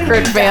 It's fine.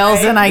 Crit fails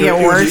and I It get would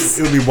be- worse.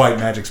 It would be white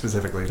magic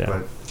specifically, Yeah.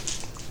 but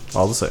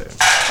All the same.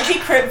 If he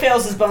crit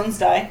fails, his bones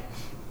die.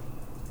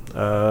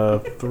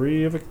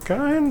 Three of a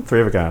kind.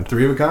 Three of a kind.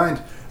 three of a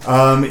kind.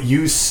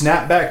 You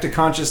snap back to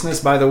consciousness.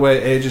 By the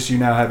way, Aegis, you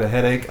now have a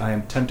headache. I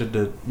am tempted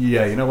to.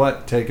 Yeah, you know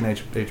what? Take an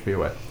HP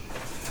away.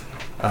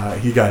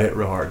 He got hit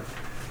real hard.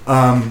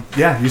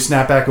 Yeah, you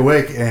snap back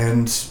awake,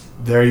 and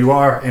there you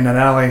are in an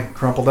alley,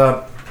 crumpled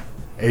up.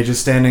 Aegis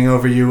standing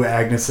over you,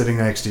 Agnes sitting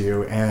next to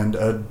you, and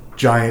a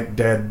giant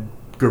dead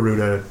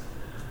Garuda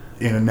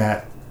in a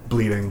net,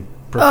 bleeding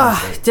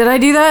profusely. Did I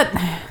do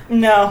that?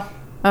 No,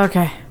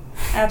 Okay.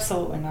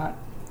 absolutely not.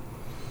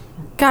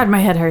 God, my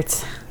head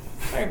hurts.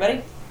 Sorry,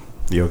 buddy.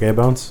 You okay,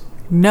 Bones?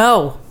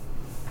 No.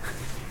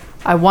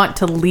 I want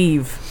to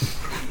leave.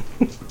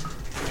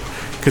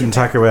 Couldn't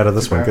talk your way out of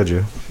this one, could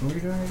you? What are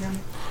you doing again?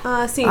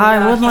 Seeing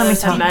wouldn't let me have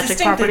talk. magic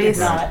Distinctly properties.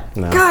 did not.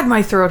 No. God,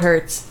 my throat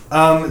hurts.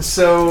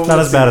 So Not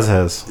as bad as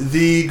his.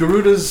 the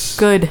Garuda's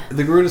Good.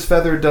 The Garuda's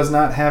feather does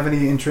not have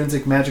any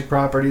intrinsic magic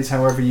properties.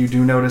 However, you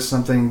do notice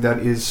something that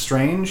is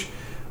strange.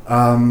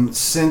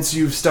 Since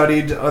you've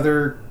studied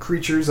other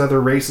creatures, other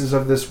races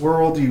of this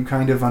world, you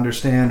kind of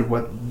understand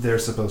what they're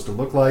supposed to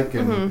look like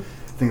and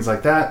things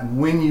like that.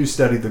 When you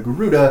study the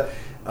Garuda,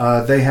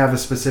 they have a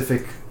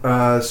specific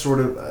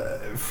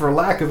for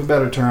lack of a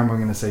better term, I'm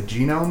going to say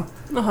genome.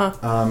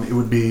 It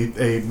would be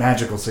a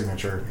magical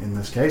signature in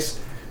this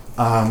case.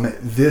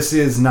 This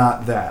is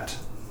not that.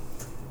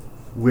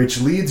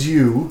 Which leads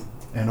you,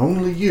 and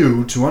only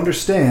you, to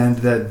understand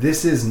that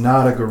this is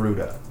not a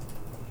Garuda.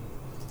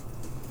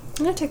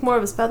 I'm gonna take more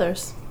of his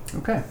feathers.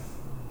 Okay.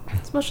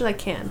 As much as I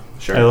can.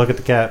 Sure. Hey, look at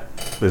the cat.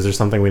 Is there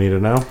something we need to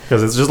know?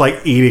 Because it's just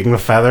like eating the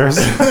feathers.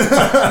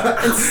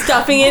 And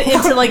stuffing it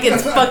into like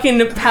its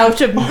fucking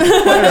pouch of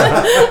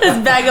its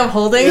bag of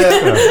holding.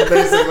 Yeah,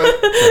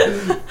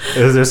 basically.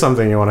 Is there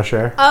something you want to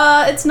share?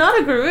 It's not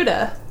a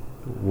Garuda.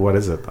 What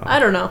is it though? I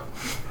don't know.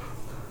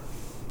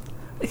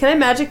 Can I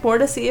magic more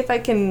to see if I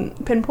can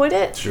pinpoint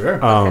it?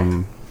 Sure.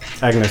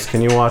 Agnes,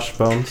 can you wash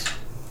bones?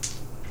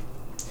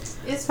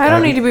 I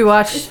don't need to be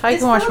watched. I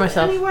can watch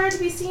myself. Anywhere to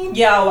be seen?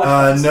 Yeah, I'll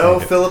watch this. No,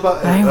 Filii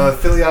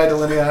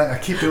delinei. I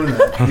keep doing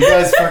that. You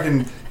guys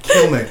fucking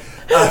kill me.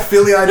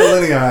 Filii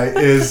delinei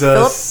is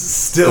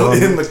still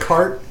in the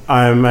cart.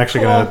 I'm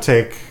actually going to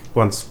take,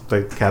 once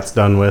the cat's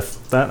done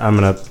with that, I'm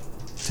going to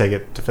take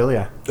it to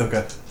Philia.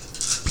 Okay.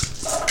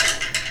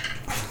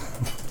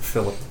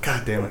 Philip.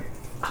 God damn it.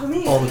 Oh,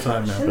 man. All the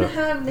time now. Shouldn't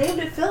have named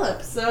it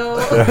Philip, so...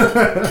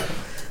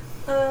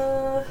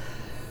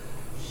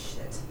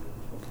 shit.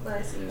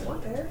 I see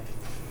one there.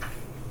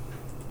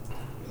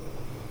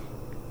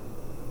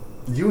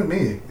 You and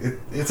me.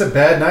 It's a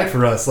bad night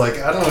for us. Like,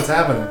 I don't know what's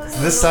happening.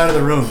 This side of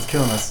the room is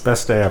killing us.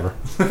 Best day ever.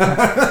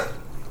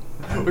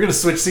 We're going to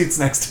switch seats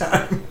next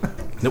time.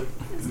 Nope.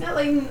 It's got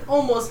like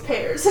almost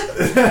pairs.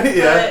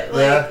 Yeah, But,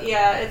 like,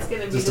 yeah, it's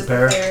gonna be just a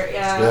pair.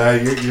 Yeah,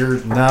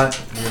 you're not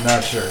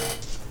sure.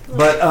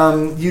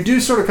 But you do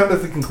sort of come to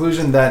the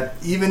conclusion that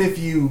even if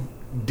you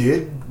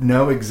did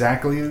know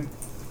exactly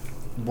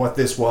what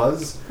this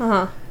was,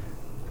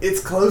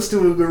 it's close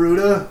to a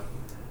Garuda.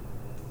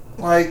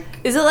 Like,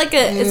 is it like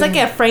a? It's like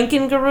a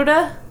Franken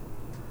Garuda.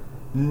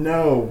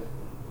 No.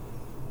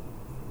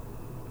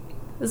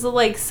 Is it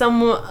like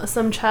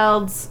some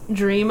child's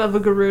dream of a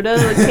Garuda,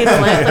 like paint a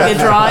lamp, like a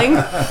drawing?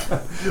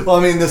 Well,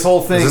 I mean, this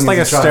whole thing Is this like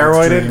a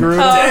steroided Garuda?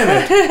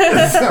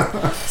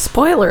 Damn it!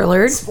 Spoiler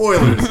alert.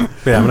 Spoilers.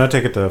 Yeah, I'm going to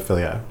take it to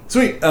Philia.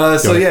 Sweet.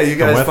 So yeah, you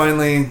guys with?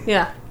 finally.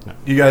 Yeah.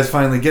 You guys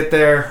finally get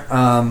there.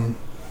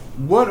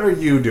 What are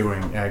you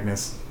doing,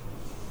 Agnes?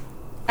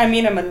 I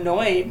mean, I'm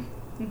annoyed.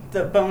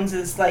 The Bones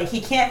is like, we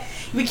can't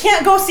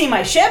go see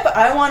my ship.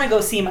 I want to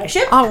go see my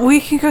ship.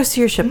 We can go see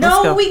your ship. Let's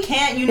No, go. we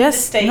can't. You need to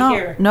stay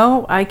here.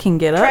 No, I can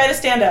get up. Try to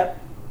stand up.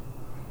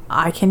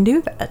 I can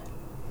do that.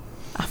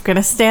 I'm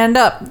gonna stand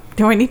up.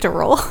 Do I need to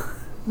roll?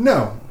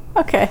 No.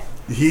 Okay.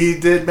 He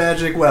did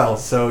magic well,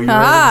 so you're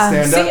ready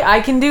to stand see, up. I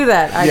can do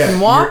that. I can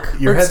walk.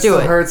 Your Let's head do still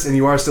it. hurts, and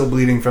you are still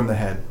bleeding from the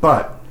head.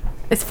 But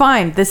It's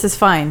fine. This is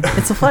fine.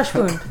 It's a flesh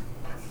wound.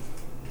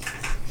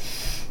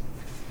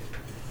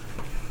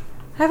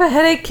 I have a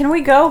headache. Can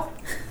we go?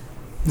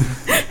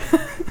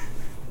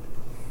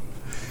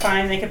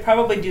 Fine. They could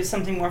probably do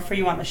something more for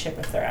you on the ship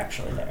if they're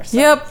actually there. So.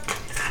 Yep.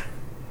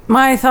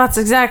 My thoughts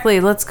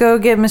exactly. Let's go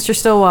get Mr.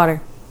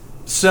 Stillwater.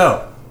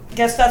 so,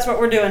 Guess that's what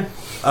we're doing.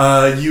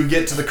 you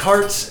get to the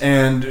cart,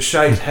 and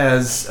Shite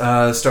has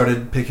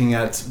started picking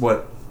at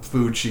what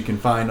food she can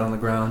find on the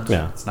ground.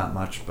 Yeah. It's not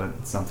much, but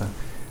it's something.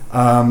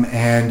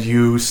 And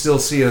you still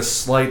see a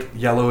slight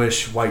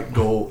yellowish white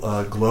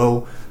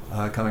glow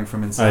coming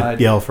from inside. I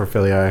yell for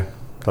Philia,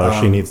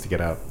 though she needs to get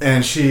out.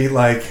 And she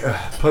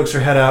pokes her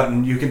head out,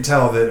 and you can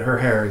tell that her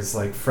hair is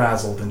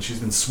frazzled, and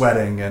she's been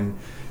sweating, and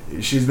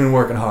she's been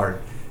working hard.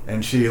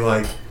 And she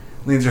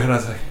leans her head out, and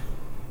is like,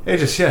 "Hey,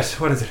 just yes.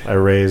 What is it? I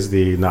raise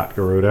the not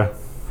Garuda.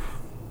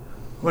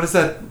 What is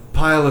that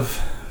pile of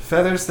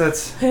feathers?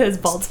 That's His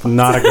bald spot.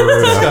 Not a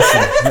Garuda.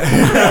 disgusting.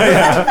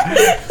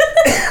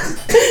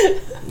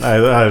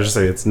 I just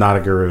say it's not a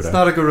Garuda. It's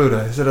not a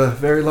Garuda. Is it a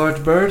very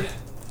large bird?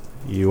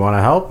 You want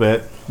to help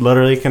it?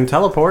 Literally can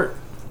teleport.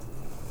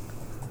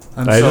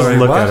 I'm I sorry. just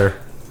look what? at her.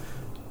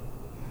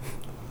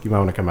 You might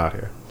want to come out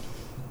here.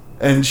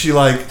 And she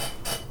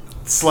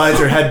slides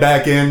her head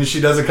back in. She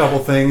does a couple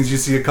things. You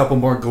see a couple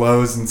more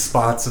glows and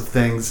spots of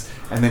things,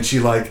 and then she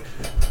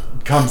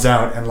comes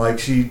out and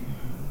she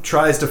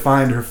tries to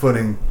find her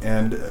footing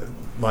and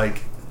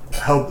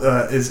help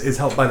is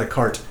helped by the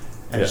cart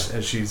as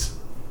she's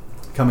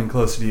coming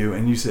closer to you.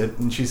 And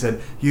she said,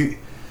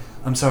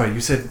 I'm sorry. You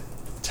said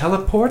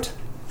teleport?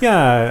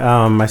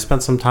 Yeah, I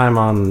spent some time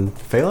on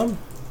Phelim.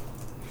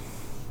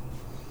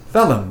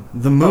 Phelim,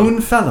 the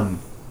moon Phelim.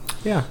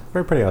 Yeah,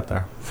 very pretty out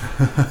there.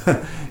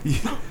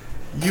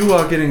 You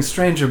are getting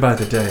stranger by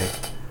the day.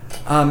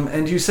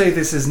 And you say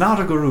this is not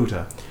a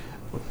Garuda.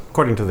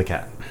 According to the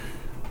cat.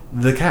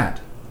 The cat.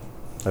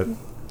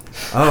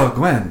 Oh,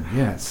 Gwen,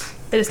 yes.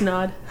 I just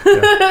nod.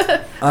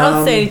 Yeah. I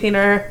don't say anything to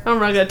her. I'm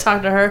not gonna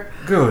talk to her.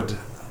 Good.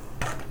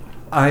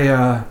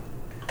 How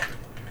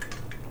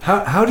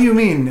do you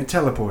mean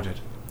teleported?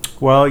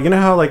 Well, you know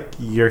how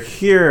you're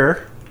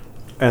here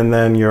and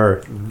then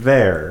you're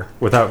there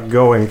without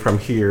going from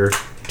here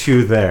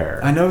to there.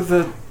 I know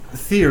the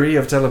theory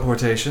of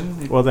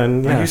teleportation. Well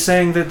then, Are you yes.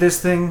 saying that this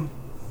thing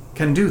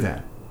can do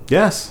that?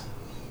 Yes.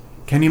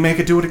 Can you make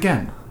it do it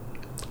again?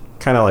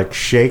 Kind of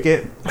shake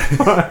it.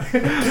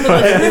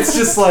 And it's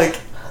just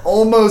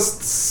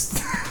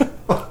almost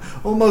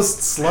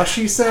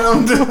slushy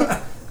sound.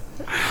 I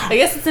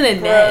guess it's in a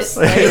net.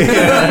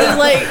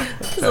 Right?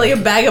 It's like a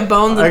bag of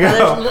bones and I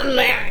know. feathers.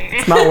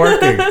 It's not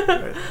working.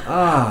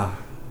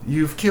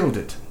 You've killed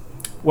it.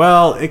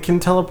 Well, it can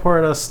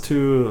teleport us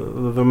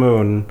to the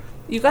moon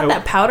You got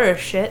that powder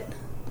shit.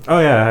 Oh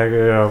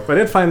yeah, I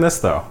did find this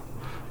though.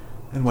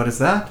 And what is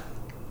that?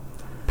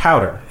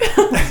 Powder.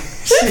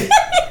 She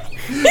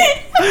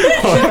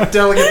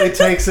delicately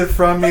takes it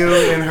from you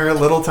in her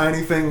little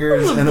tiny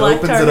fingers and Black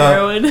opens tar it up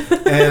heroin.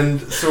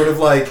 and sort of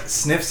like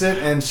sniffs it,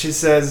 and she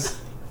says,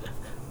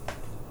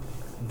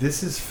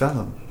 "This is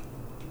Phelim."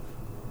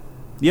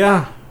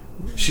 Yeah.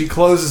 She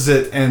closes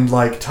it and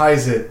like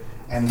ties it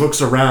and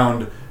looks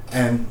around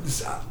and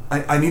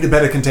I need a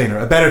better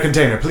container,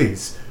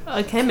 please.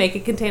 Can I make a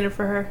container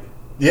for her?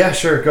 Yeah,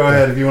 sure. Go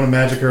ahead if you want to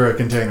magic her a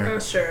container. Oh,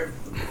 sure.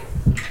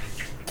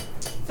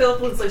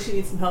 Philip looks like she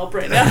needs some help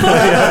right now.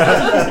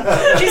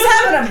 She's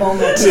having a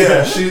moment.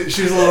 Yeah,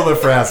 she's a little bit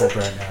frazzled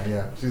right now.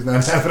 Yeah, she's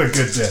not having a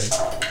good day.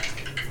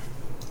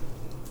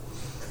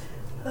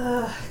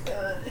 Oh,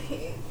 God, I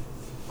hate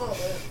all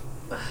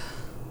that.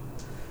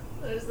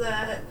 There's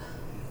that.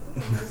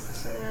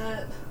 There's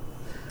that.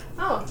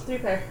 Oh, 3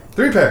 pair.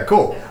 3 pair,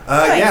 cool.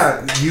 Nice.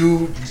 Yeah,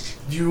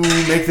 you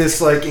make this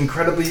like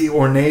incredibly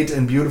ornate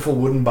and beautiful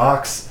wooden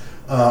box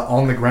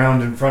on the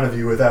ground in front of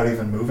you without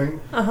even moving.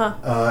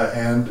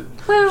 And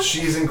Well.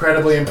 she's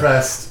incredibly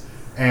impressed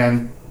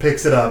and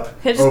picks it up.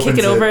 I just kick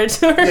it over it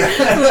to her.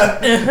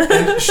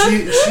 And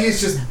she's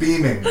just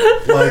beaming.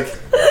 Like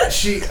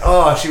she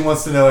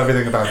wants to know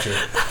everything about you.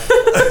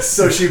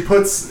 So she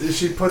puts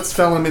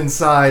Phelim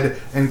inside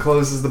and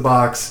closes the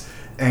box,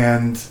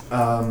 and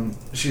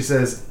she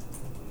says,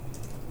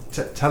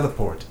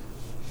 "Teleport.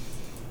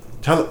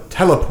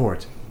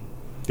 Teleport.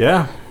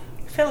 Yeah.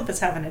 Philip is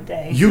having a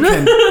day. You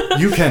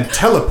can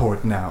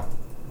teleport now.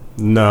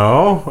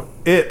 No,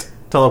 it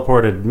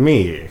teleported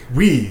me.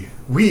 We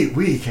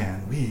can.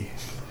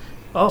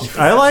 Oh,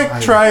 I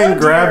like try and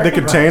grab the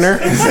container.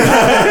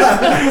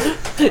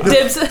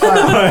 dibs.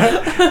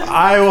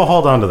 I will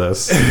hold on to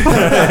this.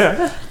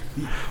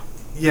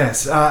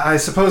 Yes, I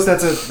suppose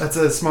that's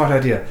a smart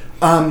idea.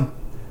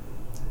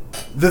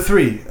 The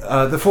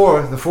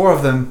four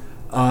of them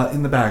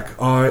in the back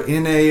are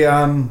in a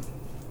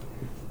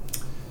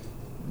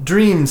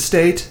dream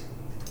state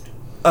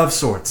of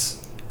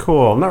sorts.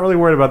 Cool. I'm not really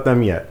worried about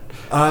them yet.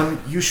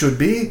 You should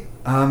be,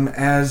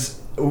 as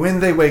when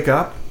they wake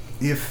up,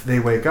 if they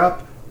wake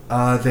up,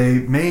 they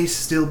may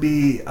still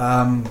be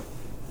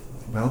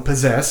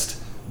possessed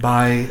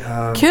by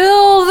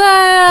Kill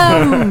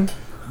them!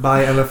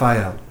 by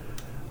Eliphael.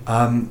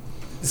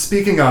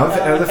 Speaking of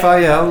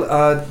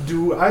Eliphael,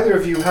 do either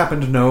of you happen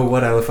to know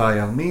what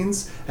Eliphael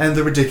means and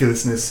the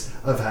ridiculousness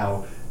of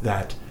how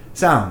that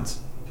sounds?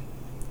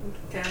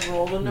 Can I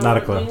roll to know Not a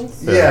what clue. it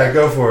means? Yeah,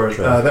 go for it.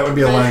 Sure. That would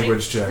be a Meji.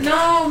 language check.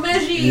 No,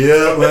 Meji.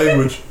 Yeah,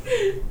 language.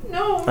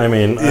 No. I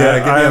mean, Yeah,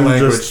 give me a I'm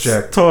language just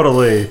check.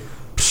 totally.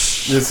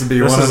 This would be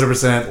This is-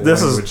 100%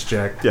 this is- language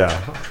check. Yeah.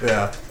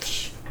 Yeah.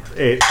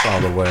 8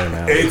 all the way,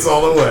 man. 8's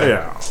all the way.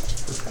 Yeah.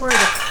 We're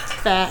the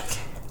back.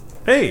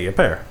 Hey, a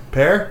pair.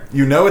 Pear,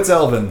 you know it's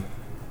Elvin.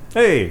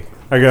 Hey.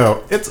 I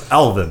go, it's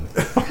Alvin.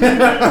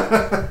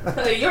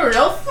 You're an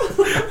elf.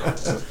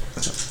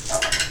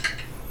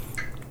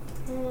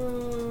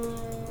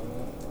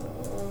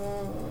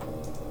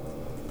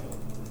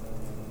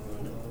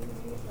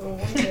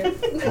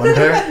 One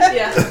pair?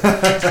 Yeah.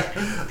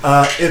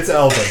 It's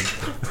Elvin.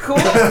 Cool.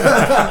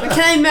 Can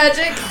I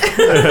magic?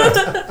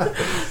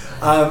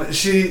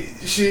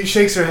 She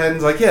shakes her head and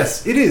is like,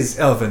 yes, it is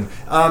Elvin.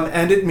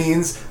 And it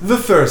means the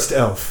first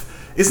elf.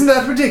 Isn't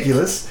that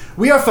ridiculous?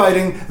 We are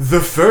fighting the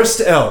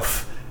first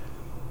elf.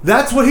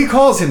 That's what he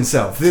calls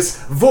himself. This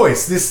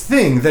voice, this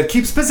thing that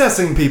keeps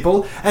possessing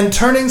people and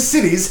turning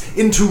cities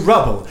into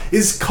rubble,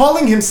 is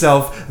calling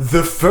himself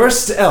the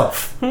first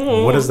elf.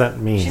 What does that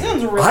mean? She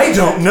sounds really I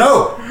don't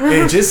know,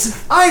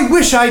 Aegis. I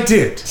wish I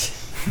did.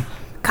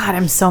 God,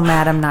 I'm so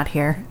mad I'm not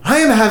here. I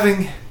am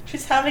having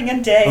She's having a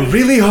a day.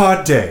 really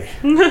hard day.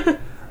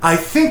 I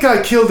think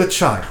I killed a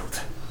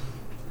child.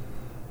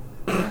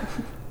 I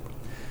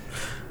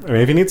mean,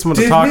 if you need someone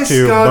to Did talk Miss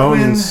to, Godwin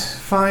Bones.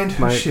 find her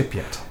might- ship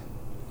yet?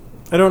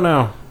 I don't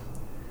know.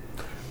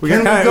 We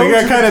Can got we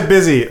go to kind of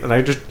busy, and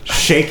I just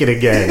shake it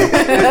again.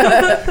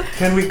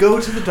 Can we go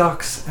to the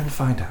docks and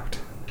find out?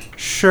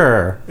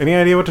 Sure. Any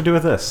idea what to do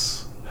with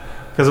this?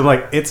 Because I'm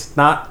like, it's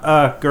not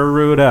a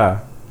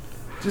Garuda.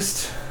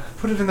 Just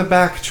put it in the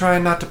back,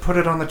 trying not to put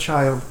it on the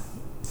child.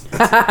 It's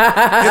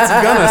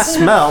gonna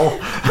smell.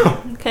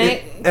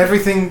 Okay.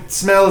 Everything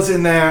smells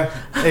in there.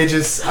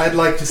 Aegis, I'd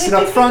like to sit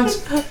up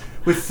front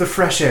with the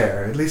fresh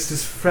air, at least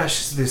as fresh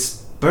as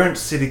this burnt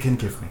city can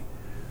give me.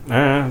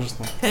 Just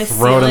Can I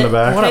throw it seal in the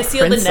back. Can I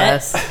seal the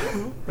net?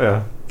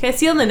 Yeah. Can I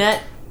seal the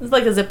net? It's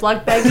like a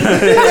Ziploc bag.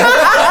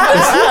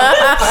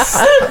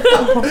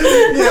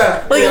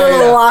 Yeah. Like a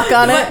little lock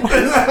on it. Do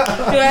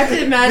I have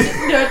to imagine?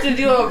 Do I have to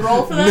do a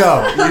roll for that?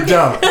 No, you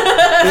don't.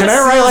 Can I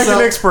write like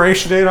an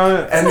expiration date on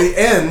it? And the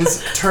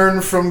ends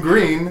turn from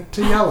green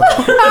to yellow.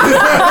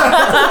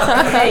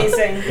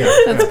 Amazing.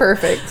 That's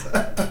perfect.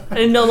 And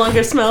it no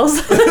longer smells.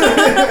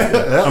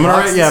 I'm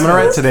gonna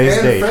write today's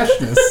and date.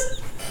 Freshness.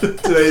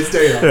 Today's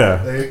date. on it. Yeah.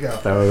 There you go.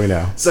 That way we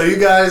know. So you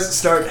guys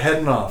start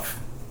heading off.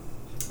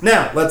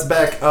 Now, let's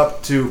back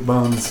up to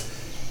Bones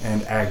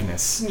and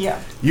Agnes. Yeah.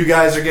 You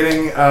guys are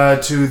getting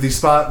to the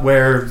spot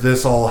where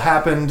this all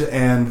happened,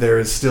 and there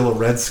is still a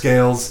Red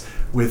Scales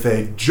with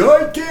a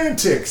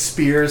gigantic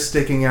spear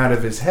sticking out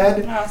of his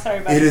head. Oh, sorry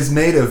about It is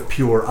made of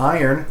pure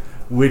iron,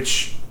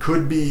 which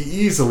could be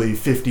easily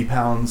 50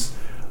 pounds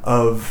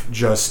of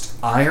just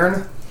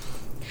iron,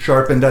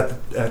 sharpened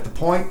at the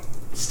point,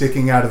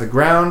 sticking out of the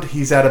ground.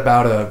 He's at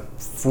about a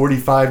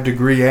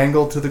 45-degree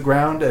angle to the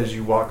ground as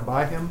you walk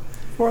by him.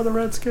 For the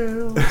red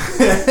scale.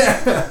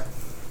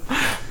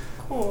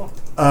 Cool.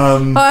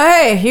 Oh,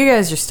 hey, you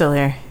guys are still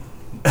here.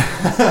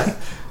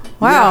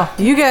 Wow,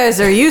 you guys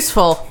are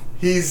useful.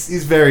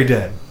 He's very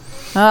dead.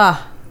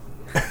 Ah.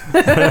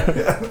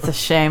 It's a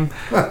shame.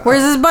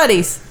 Where's his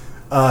buddies?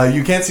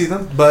 You can't see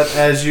them, but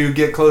as you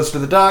get close to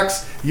the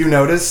docks, you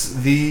notice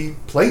the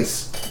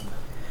place.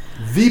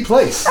 The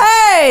place.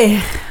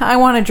 Hey! I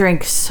want a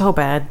drink so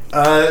bad.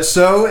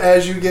 So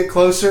as you get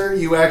closer,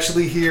 you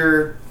actually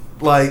hear,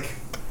 like,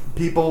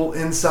 people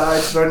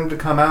inside starting to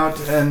come out,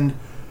 and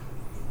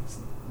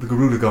the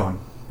Garuda gone.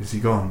 Is he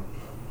gone?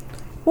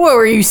 What,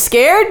 were you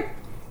scared?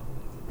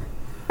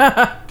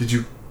 Did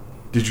you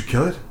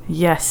kill it?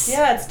 Yes.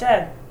 Yeah, it's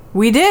dead.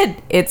 We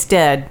did. It's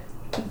dead.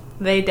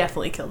 They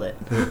definitely killed it.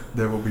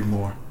 There will be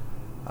more.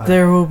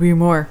 There will be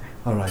more.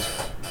 All right.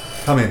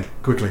 Come in,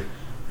 quickly.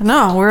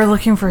 No, we're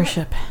looking for a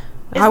ship.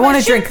 Is I want my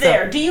a drink ship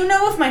there? though. Do you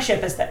know if my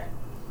ship is there?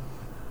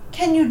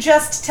 Can you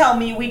just tell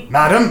me we...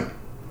 Madam?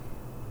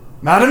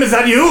 Madam, is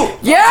that you?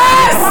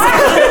 Yes!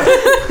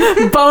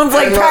 Bones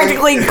like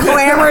practically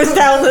clambers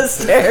down the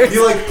stairs. He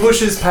like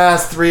pushes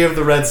past 3 of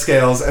the Red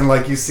Scales, and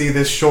like you see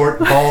this short,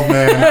 bald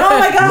man Oh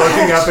my gosh!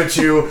 looking up at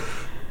you.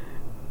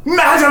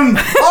 Madam!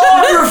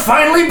 Oh, you're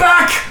finally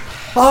back!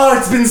 Oh,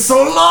 it's been so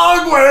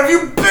long! Where have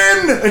you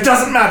been? It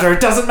doesn't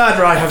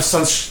matter, I have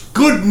such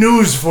good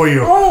news for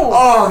you.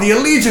 Oh. The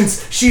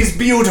Allegiance, she's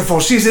beautiful.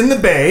 She's in the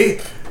bay.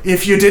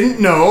 If you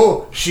didn't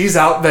know, she's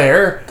out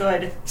there.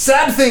 Good.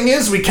 Sad thing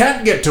is, we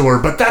can't get to her,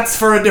 but that's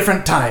for a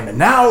different time. And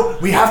now,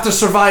 we have to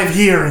survive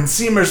here in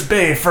Seamer's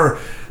Bay for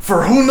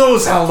who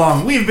knows how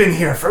long. We've been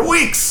here for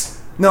weeks.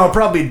 No,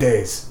 probably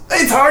days.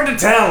 It's hard to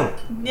tell.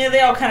 Yeah, they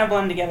all kind of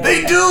blend together.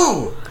 They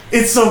do.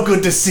 It's so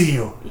good to see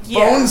you.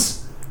 Yeah.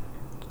 Bones?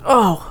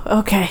 Oh,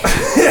 okay.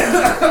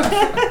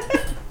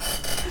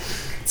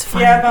 It's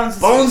fine. Yeah, Bones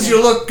is Bones, good.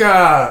 you look,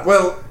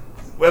 well,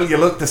 you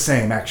look the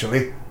same,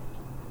 actually.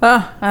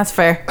 Oh, that's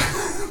fair.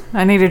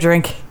 I need a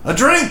drink. A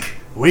drink!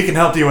 We can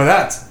help you with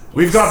that.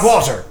 We've got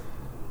water.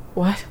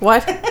 What?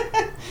 What?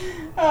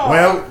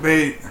 Well,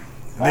 they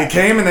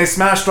came and they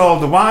smashed all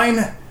the wine.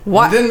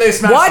 What? And then they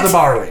smashed What? the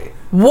barley.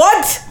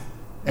 What?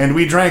 And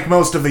we drank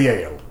most of the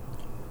ale.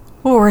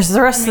 Oh, where's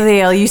the rest of the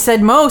ale? You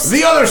said most.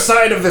 The other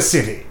side of the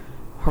city.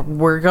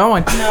 We're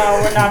going. No,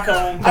 we're not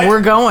going.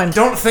 We're going.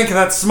 Don't think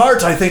that's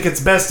smart. I think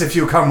it's best if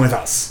you come with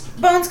us.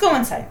 Bones, go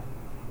inside.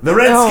 The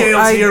Red No,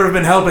 Scales here have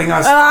been helping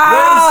us.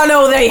 Oh,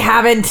 no, they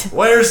haven't.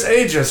 Where's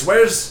Aegis?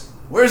 Where's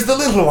the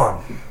little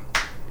one?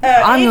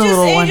 I'm the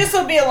little one. Aegis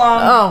will be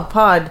along. Oh,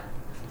 Pod.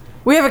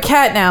 We have a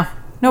cat now.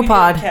 No We do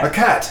Pod. have A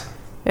cat.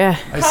 Yeah.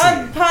 I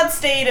see. Pod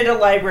stayed at a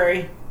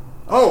library.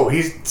 Oh,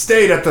 he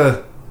stayed at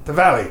the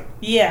valley.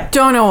 Yeah.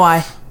 Don't know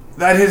why.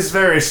 That is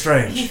very He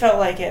strange. felt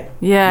like it.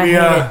 Yeah, I We hate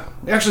it.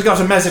 we actually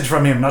got a message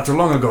from him not too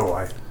long ago.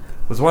 I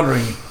was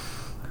wondering.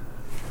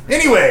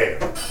 Anyway,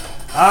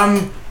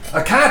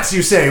 a cat,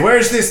 you say?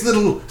 Where's this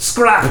little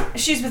scrap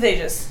She's with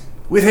Aegis.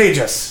 with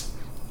Aegis?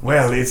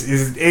 Well, it's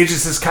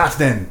Aegis's cat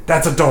then.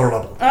 That's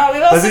adorable.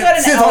 We've also got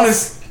an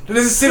elf.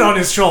 Does it sit on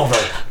his shoulder?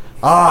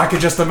 I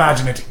could just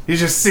imagine it. He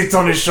just sits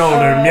on his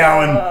shoulder,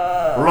 meowing,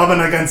 rubbing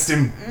against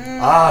him.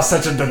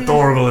 Such an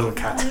adorable little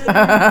cat.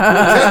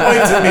 Can't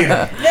wait to meet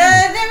him.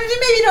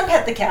 Maybe don't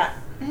pet the cat.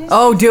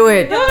 Oh, do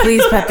it.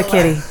 Please pet the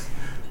kitty.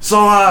 So,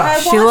 I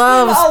She want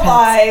loves him pets.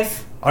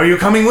 alive. are you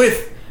coming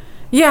with?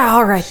 Yeah,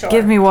 all right. Sure.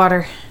 Give me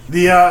water.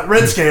 The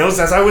Red Scales,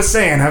 as I was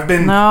saying, have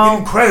been No.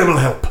 incredible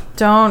help.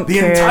 Don't The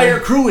care. entire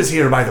crew is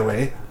here, by the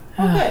way.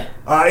 Oh, good.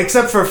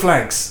 Except for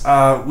Flanks.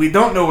 We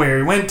don't know where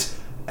he went,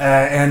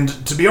 and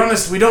to be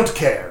honest, we don't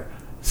care.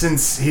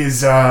 Since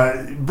his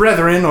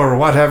brethren, or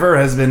whatever,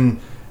 has been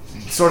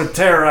sort of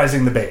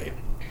terrorizing the bay.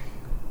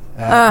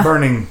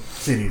 Burning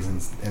cities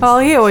and Oh,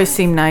 he always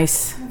seemed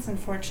nice. That's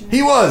unfortunate.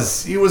 He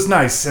was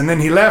nice, and then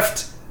he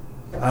left.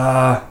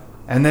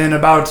 And then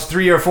about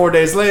 3 or 4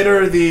 days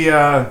later,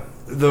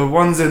 the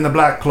ones in the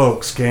black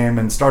cloaks came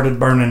and started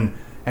burning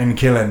and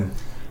killing.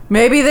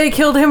 Maybe they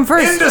killed him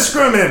first.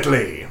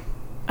 Indiscriminately!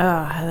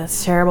 Oh,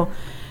 that's terrible.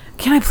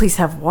 Can I please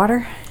have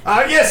water?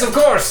 Yes, of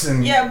course!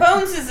 And Yeah,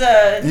 Bones is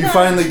you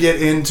finally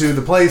get into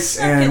the place,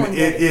 Not and feeling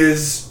it good.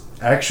 is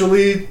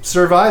actually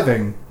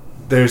surviving.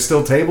 There's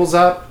still tables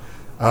up.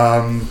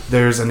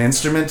 There's an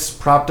instrument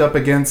propped up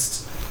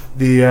against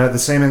the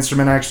same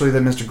instrument, actually,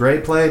 that Mr. Gray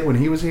played when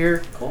he was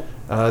here. Cool.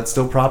 It's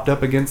still propped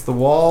up against the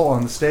wall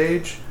on the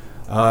stage.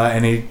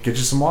 And he gets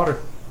you some water.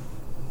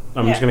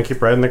 I'm just gonna keep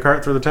riding the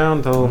cart through the town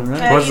until towards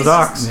the he's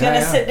docks. just gonna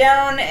Yeah. sit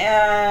down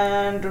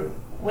and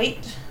wait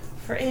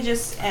for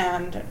Aegis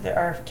and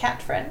our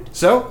cat friend.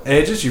 So,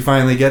 Aegis, you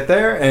finally get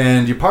there,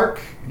 and you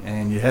park,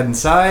 and you head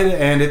inside,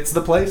 and it's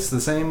the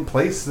same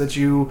place that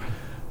you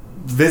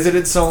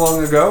visited so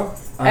long ago.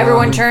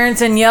 Everyone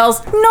turns and yells,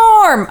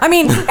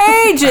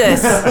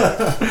 Aegis!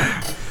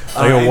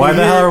 I go, why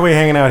the hell are we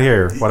hanging out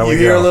here? Why don't we You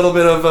hear go? a little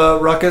bit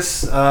of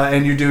ruckus,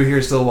 and you do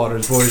hear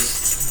Stillwater's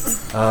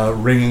voice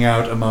ringing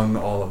out among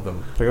all of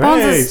them. I go,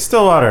 hey,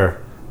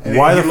 Stillwater. And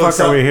Why he the looks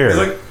fuck are up, we here? He's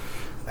like,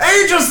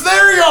 Aegis,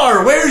 there you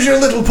are! Where's your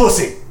little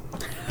pussy?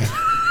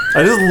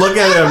 I just look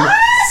at him,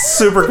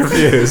 super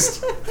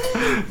confused.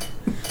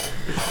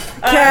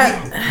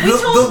 Cat.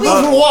 The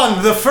little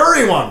one, the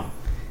furry one.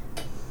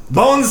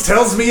 Bones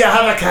tells me you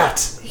have a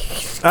cat.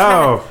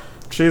 Oh,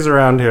 she's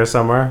around here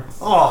somewhere.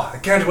 Oh, I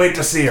can't wait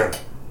to see her.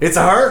 It's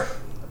a her?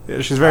 Yeah,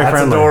 she's very That's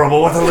friendly.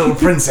 adorable. What a little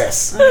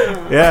princess.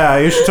 Yeah,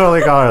 you should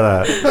totally call her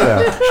that.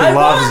 Yeah, she I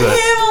loves want it.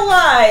 him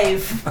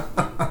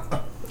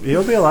alive.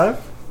 You'll be alive?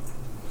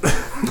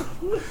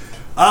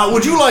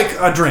 Would you like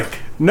a drink?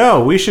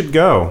 No, we should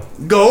go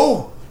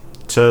Go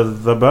to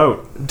the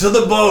boat. to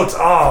the boat.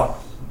 Oh,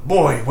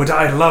 boy, would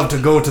I love to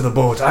go to the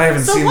boat. I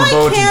haven't So seen the why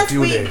boat in a can't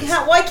few we? days.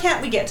 Why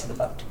can't we get to the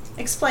boat?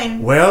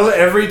 Explain. Well,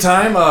 every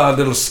time a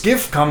little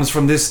skiff comes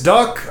from this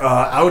dock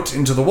out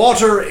into the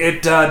water,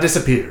 it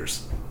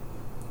disappears.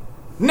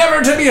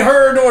 Never to be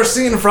heard or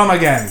seen from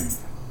again.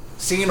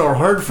 Seen or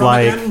heard from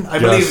Like, again? I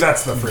believe just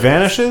that's the phrase.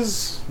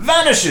 vanishes?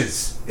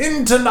 Vanishes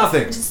into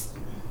nothing.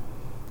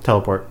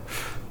 Teleport.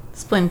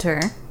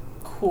 Splinter.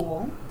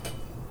 Cool.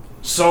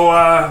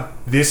 So,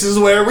 this is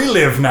where we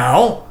live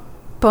now.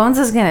 Bones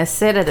is gonna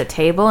sit at a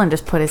table and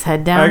just put his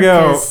head down. I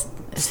go, 'cause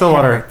his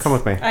Stillwater, head hurts. come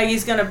with me.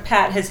 He's gonna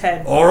pat his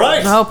head. All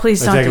right. Oh,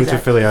 please I don't take do him to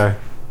that. Philia.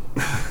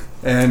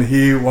 And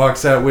he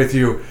walks out with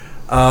you.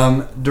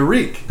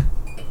 Darik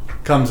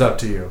comes up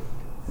to you.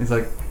 He's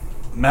like,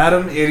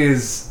 Madam, it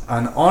is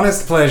an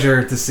honest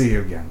pleasure to see you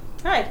again.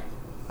 Hi.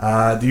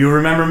 Do you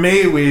remember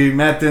me? We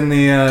met in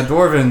the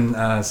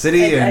Dwarven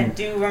city I and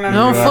do remember.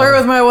 Don't You, flirt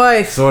with my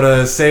wife. sort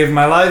of saved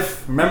my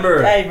life.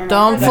 Remember? I remember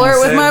Don't that. flirt You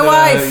with said my that,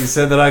 wife. You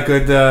said that I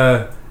could,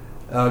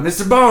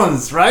 Mr.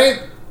 Bones, right?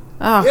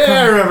 Oh, Yeah, I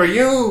God. remember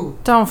you.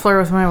 Don't flirt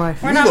with my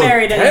wife. We're You not look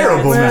married anymore.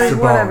 terrible, Well, Mr.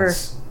 whatever.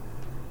 Bones.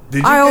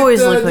 Did I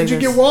always look like Did you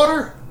this. get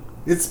water?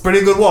 It's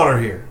pretty good water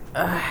here.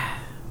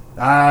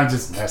 I'm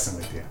just messing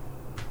with you.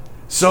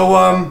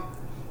 So,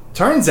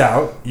 turns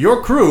out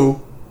your crew,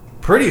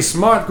 pretty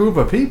smart group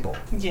of people.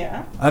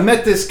 Yeah. I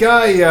met this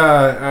guy,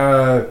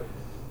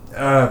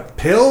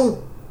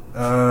 Pill,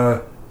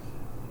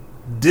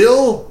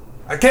 Dill.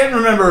 I can't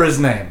remember his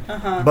name,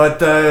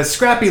 but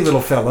scrappy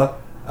little fella.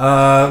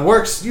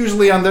 Works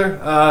usually under.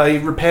 He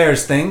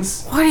repairs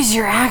things. What is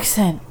your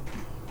accent?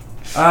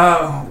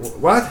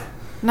 What?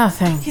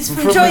 Nothing. He's From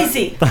from the-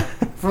 Jersey.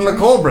 From the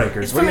Coal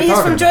Breakers. What are you He's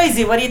talking from about?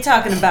 Jersey. What are you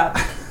talking about?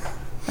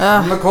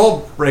 From the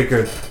Coal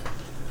Breaker.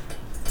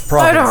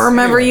 I don't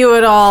remember you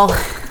at all.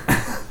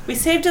 We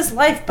saved his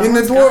life. In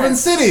the Bones, Dwarven God.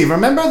 City.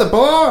 Remember the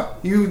bar?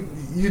 You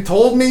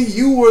told me,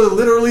 you were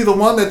literally the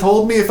one that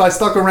told me if I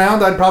stuck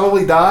around I'd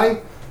probably die?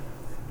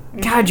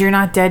 God, you're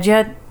not dead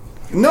yet?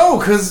 No,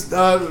 because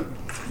the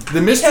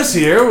mistress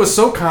here was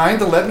so kind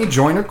to let me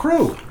join her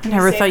crew. I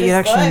never Saved thought you'd his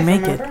actually life,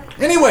 make remember?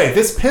 it. Anyway,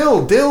 this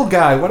Pill, Dill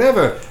guy,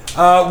 whatever.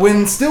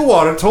 When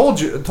Stillwater told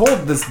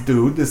this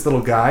dude, this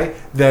little guy,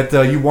 that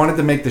you wanted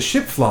to make the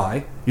ship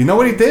fly, you know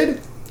what he did?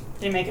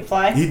 Did he make it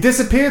fly? He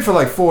disappeared for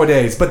like 4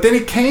 days, but then he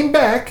came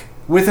back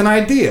with an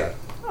idea.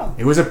 Oh.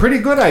 It was a pretty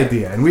good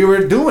idea, and we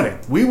were doing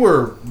it. We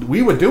were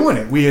doing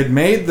it. We had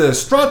made the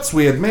struts.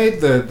 We had made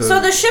the So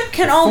the ship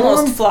can form.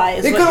 almost fly.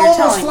 Is It what could you're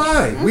almost telling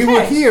fly. me. We were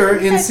Okay. here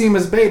in Okay.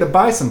 Seamus Bay to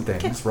buy some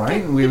things,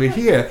 right? And we were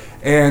here,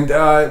 and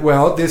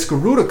well, this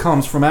Garuda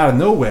comes from out of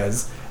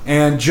nowheres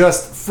and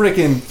just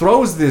freaking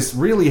throws this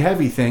really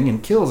heavy thing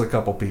and kills a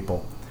couple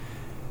people,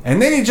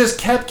 and then he just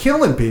kept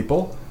killing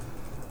people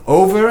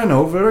over and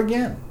over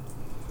again.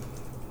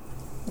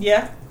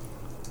 Yeah,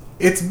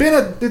 It's been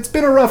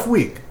a rough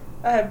week.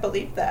 I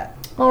believe that.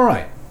 All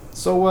right.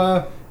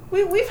 So,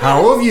 We've had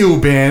how have you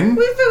been?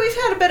 we've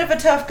had a bit of a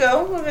tough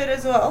go of it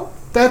as well.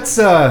 That's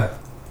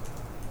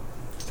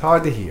it's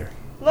hard to hear.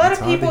 A lot It's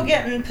of hard people to-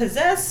 getting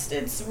possessed.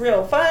 It's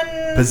real fun.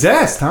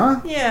 Possessed, huh?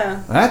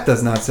 Yeah. That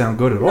does not sound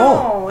good at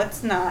all. No,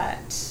 it's not.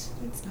 It's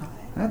not.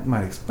 That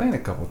might explain a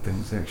couple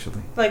things,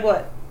 actually. Like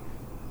what?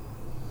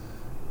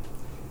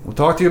 We'll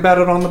talk to you about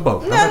it on the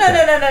boat. How No, about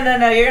no, that?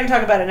 no. You're gonna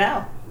talk about it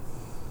now.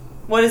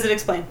 What does it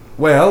explain?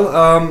 Well,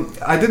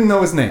 I didn't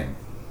know his name,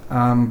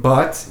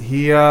 but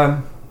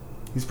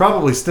he's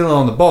probably still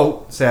on the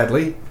boat.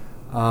 Sadly,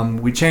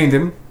 we chained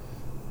him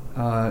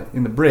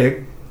in the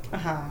brig,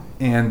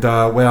 and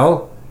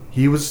well,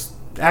 he was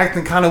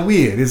acting kind of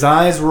weird. His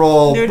eyes were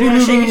all. They were doing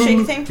a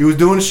shaky thing? He was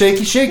doing a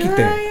shaky thing.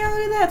 Yeah,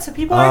 look at that. So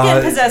people are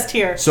getting possessed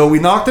here. So we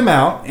knocked him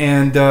out,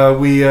 and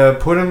we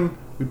put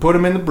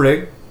him in the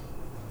brig,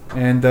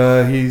 and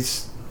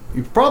he's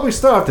probably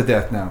starved to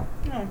death now.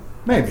 Oh,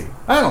 Maybe.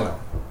 I don't know.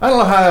 I don't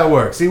know how that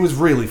works. He was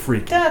really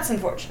freaky. that's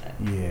unfortunate.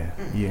 Yeah,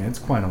 it's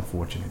quite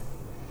unfortunate.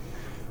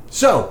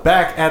 So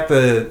back at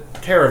the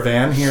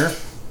caravan here,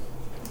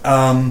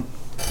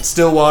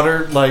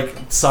 Stillwater, like,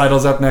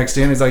 sidles up next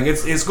to him. He's like,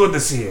 it's good to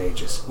see you,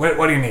 Aegis.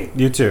 What do you need?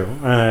 You too.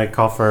 I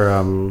call for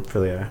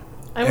Philia.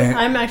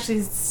 I'm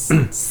actually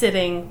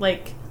sitting,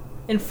 like,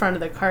 in front of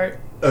the cart.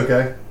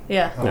 Okay.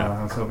 Yeah. Oh,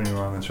 I was hoping you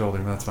were on the shoulder,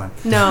 but that's fine.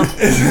 No.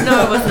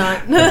 No, it was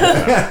not.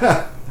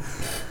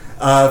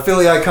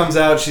 Philia comes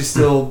out. She's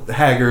still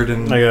haggard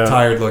and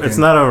tired looking. It's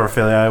not over,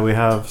 Philia. We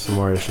have some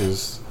more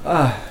issues.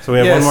 So we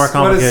have yes, one more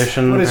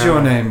complication. What is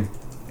your name?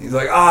 He's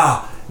like,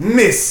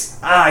 Miss,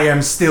 I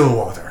am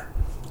Stillwater.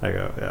 I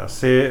go, yeah.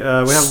 See, we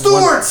have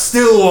Stuart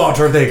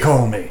Stillwater, they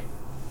call me.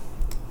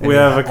 And we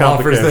have a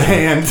complication. Offers the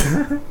hand,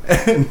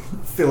 and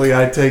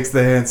Philia takes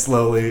the hand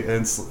slowly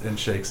and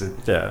shakes it.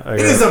 Yeah.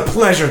 It is a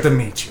pleasure to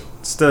meet you.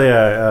 Still,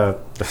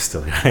 Stilly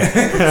still.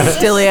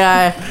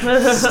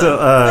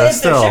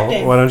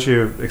 Why don't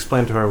you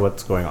explain to her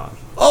what's going on?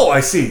 Oh,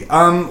 I see.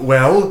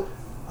 So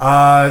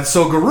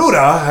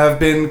Garuda have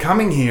been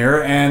coming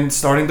here and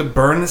starting to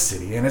burn the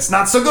city, and it's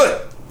not so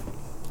good.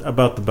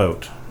 About the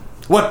boat.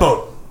 What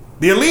boat?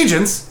 The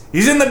Allegiance?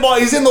 He's in the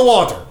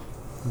water.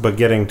 But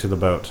getting to the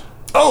boat.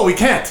 Oh, we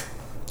can't.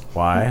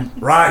 Why?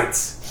 Right.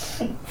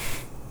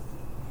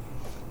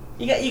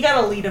 You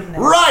gotta lead him now.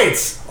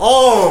 Right.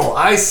 Oh,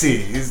 I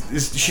see.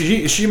 Is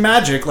she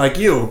magic like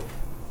you?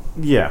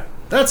 Yeah.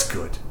 That's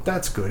good.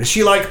 That's good. Is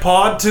she like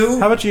Pod too?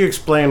 How about you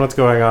explain what's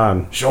going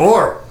on?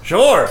 Sure.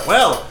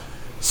 Well,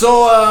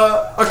 so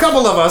a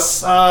couple of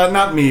us,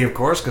 not me, of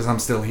course, because I'm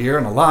still here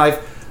and alive.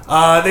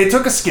 They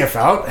took a skiff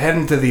out,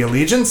 heading to the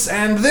Allegiance,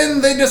 and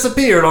then they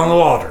disappeared on the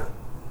water.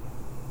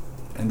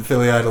 And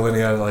Philia and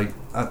Linnea are like,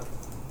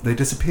 they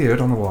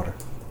disappeared on the water.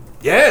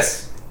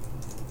 Yes.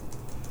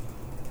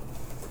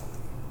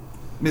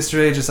 Mr.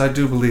 Aegis, I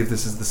do believe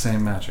this is the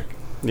same magic.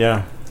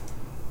 Yeah.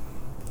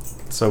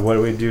 So what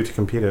do we do to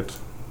compete it?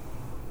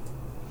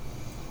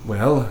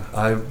 Well,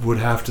 I would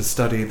have to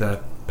study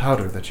that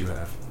powder that you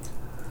have.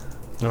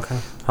 Okay.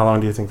 How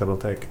long do you think that'll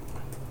take?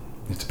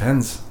 It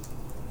depends.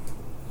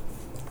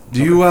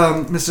 Do you,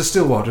 Mr.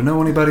 Stillwater,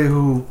 know anybody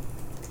who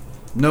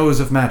knows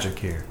of magic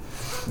here?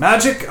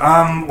 Magic?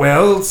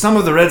 Well, some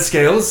of the Red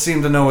Scales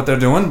seem to know what they're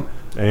doing.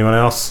 Anyone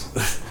else?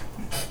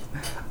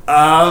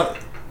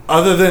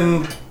 Other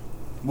than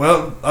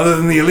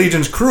the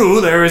Allegiance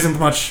crew, there isn't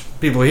much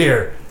people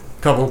here.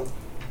 Couple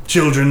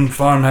children,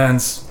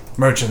 farmhands,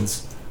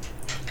 merchants.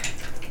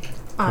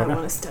 I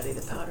want to study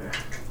the powder.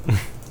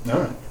 All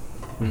right.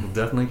 We'll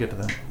definitely get to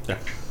that. Yeah.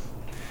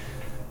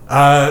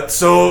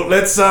 So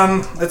let's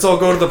all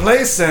go to the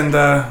place and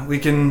we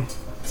can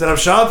set up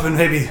shop and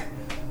maybe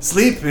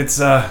sleep.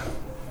 It's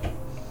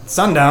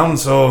sundown,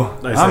 so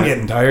I'm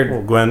getting tired.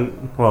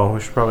 Well, we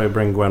should probably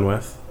bring Gwen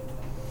with.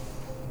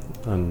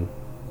 And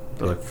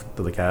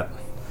the cat.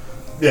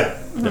 Yeah.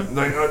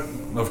 Like,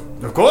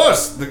 of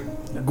course.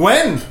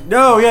 Gwen.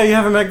 No, yeah, you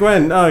haven't met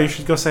Gwen. Oh, you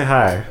should go say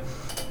hi.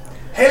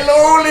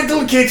 Hello,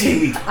 little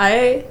kitty.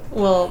 I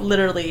will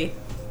literally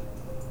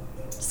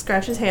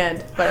scratch his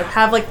hand, but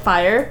have like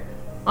fire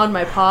on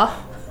my paw.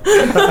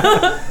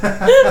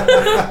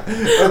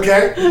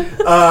 Okay.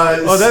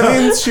 That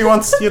means she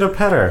wants you to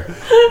pet her.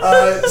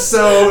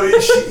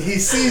 He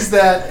sees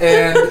that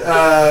and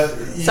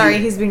Sorry,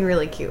 he's being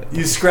really cute.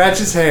 you scratch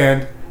his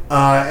hand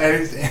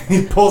and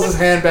he pulls his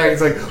hand back and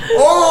he's like,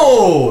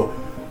 oh,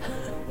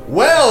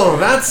 well,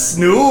 that's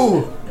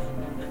new.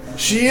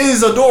 She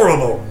is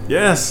adorable.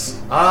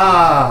 Yes.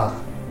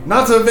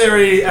 Not a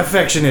very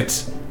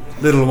affectionate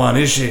little one,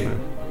 is she?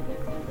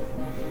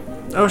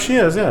 Oh, she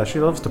is. Yeah, she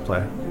loves to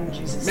play.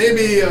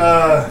 Maybe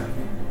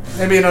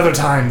another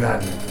time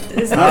then.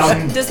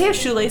 Does he have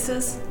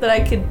shoelaces that I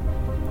could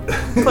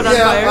put on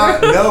fire?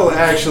 No,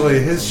 actually,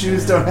 his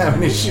shoes don't have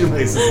any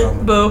shoelaces on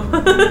them. Boo.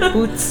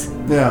 Boots.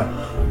 Yeah,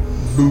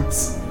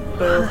 boots.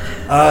 Boo.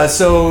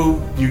 So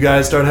you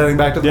guys start heading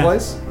back to the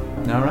place?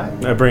 All right.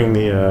 I bring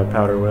the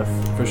powder with.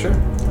 For sure.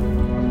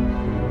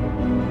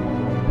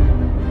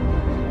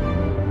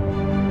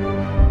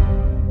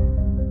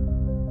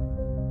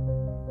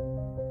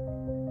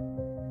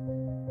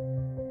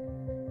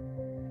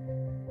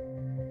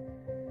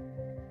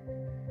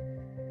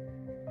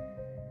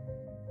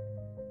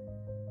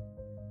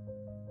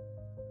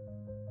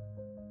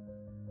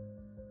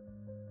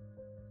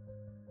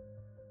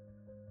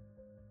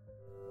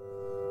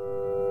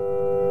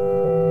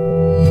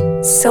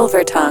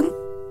 Silver Tongue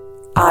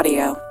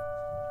Audio.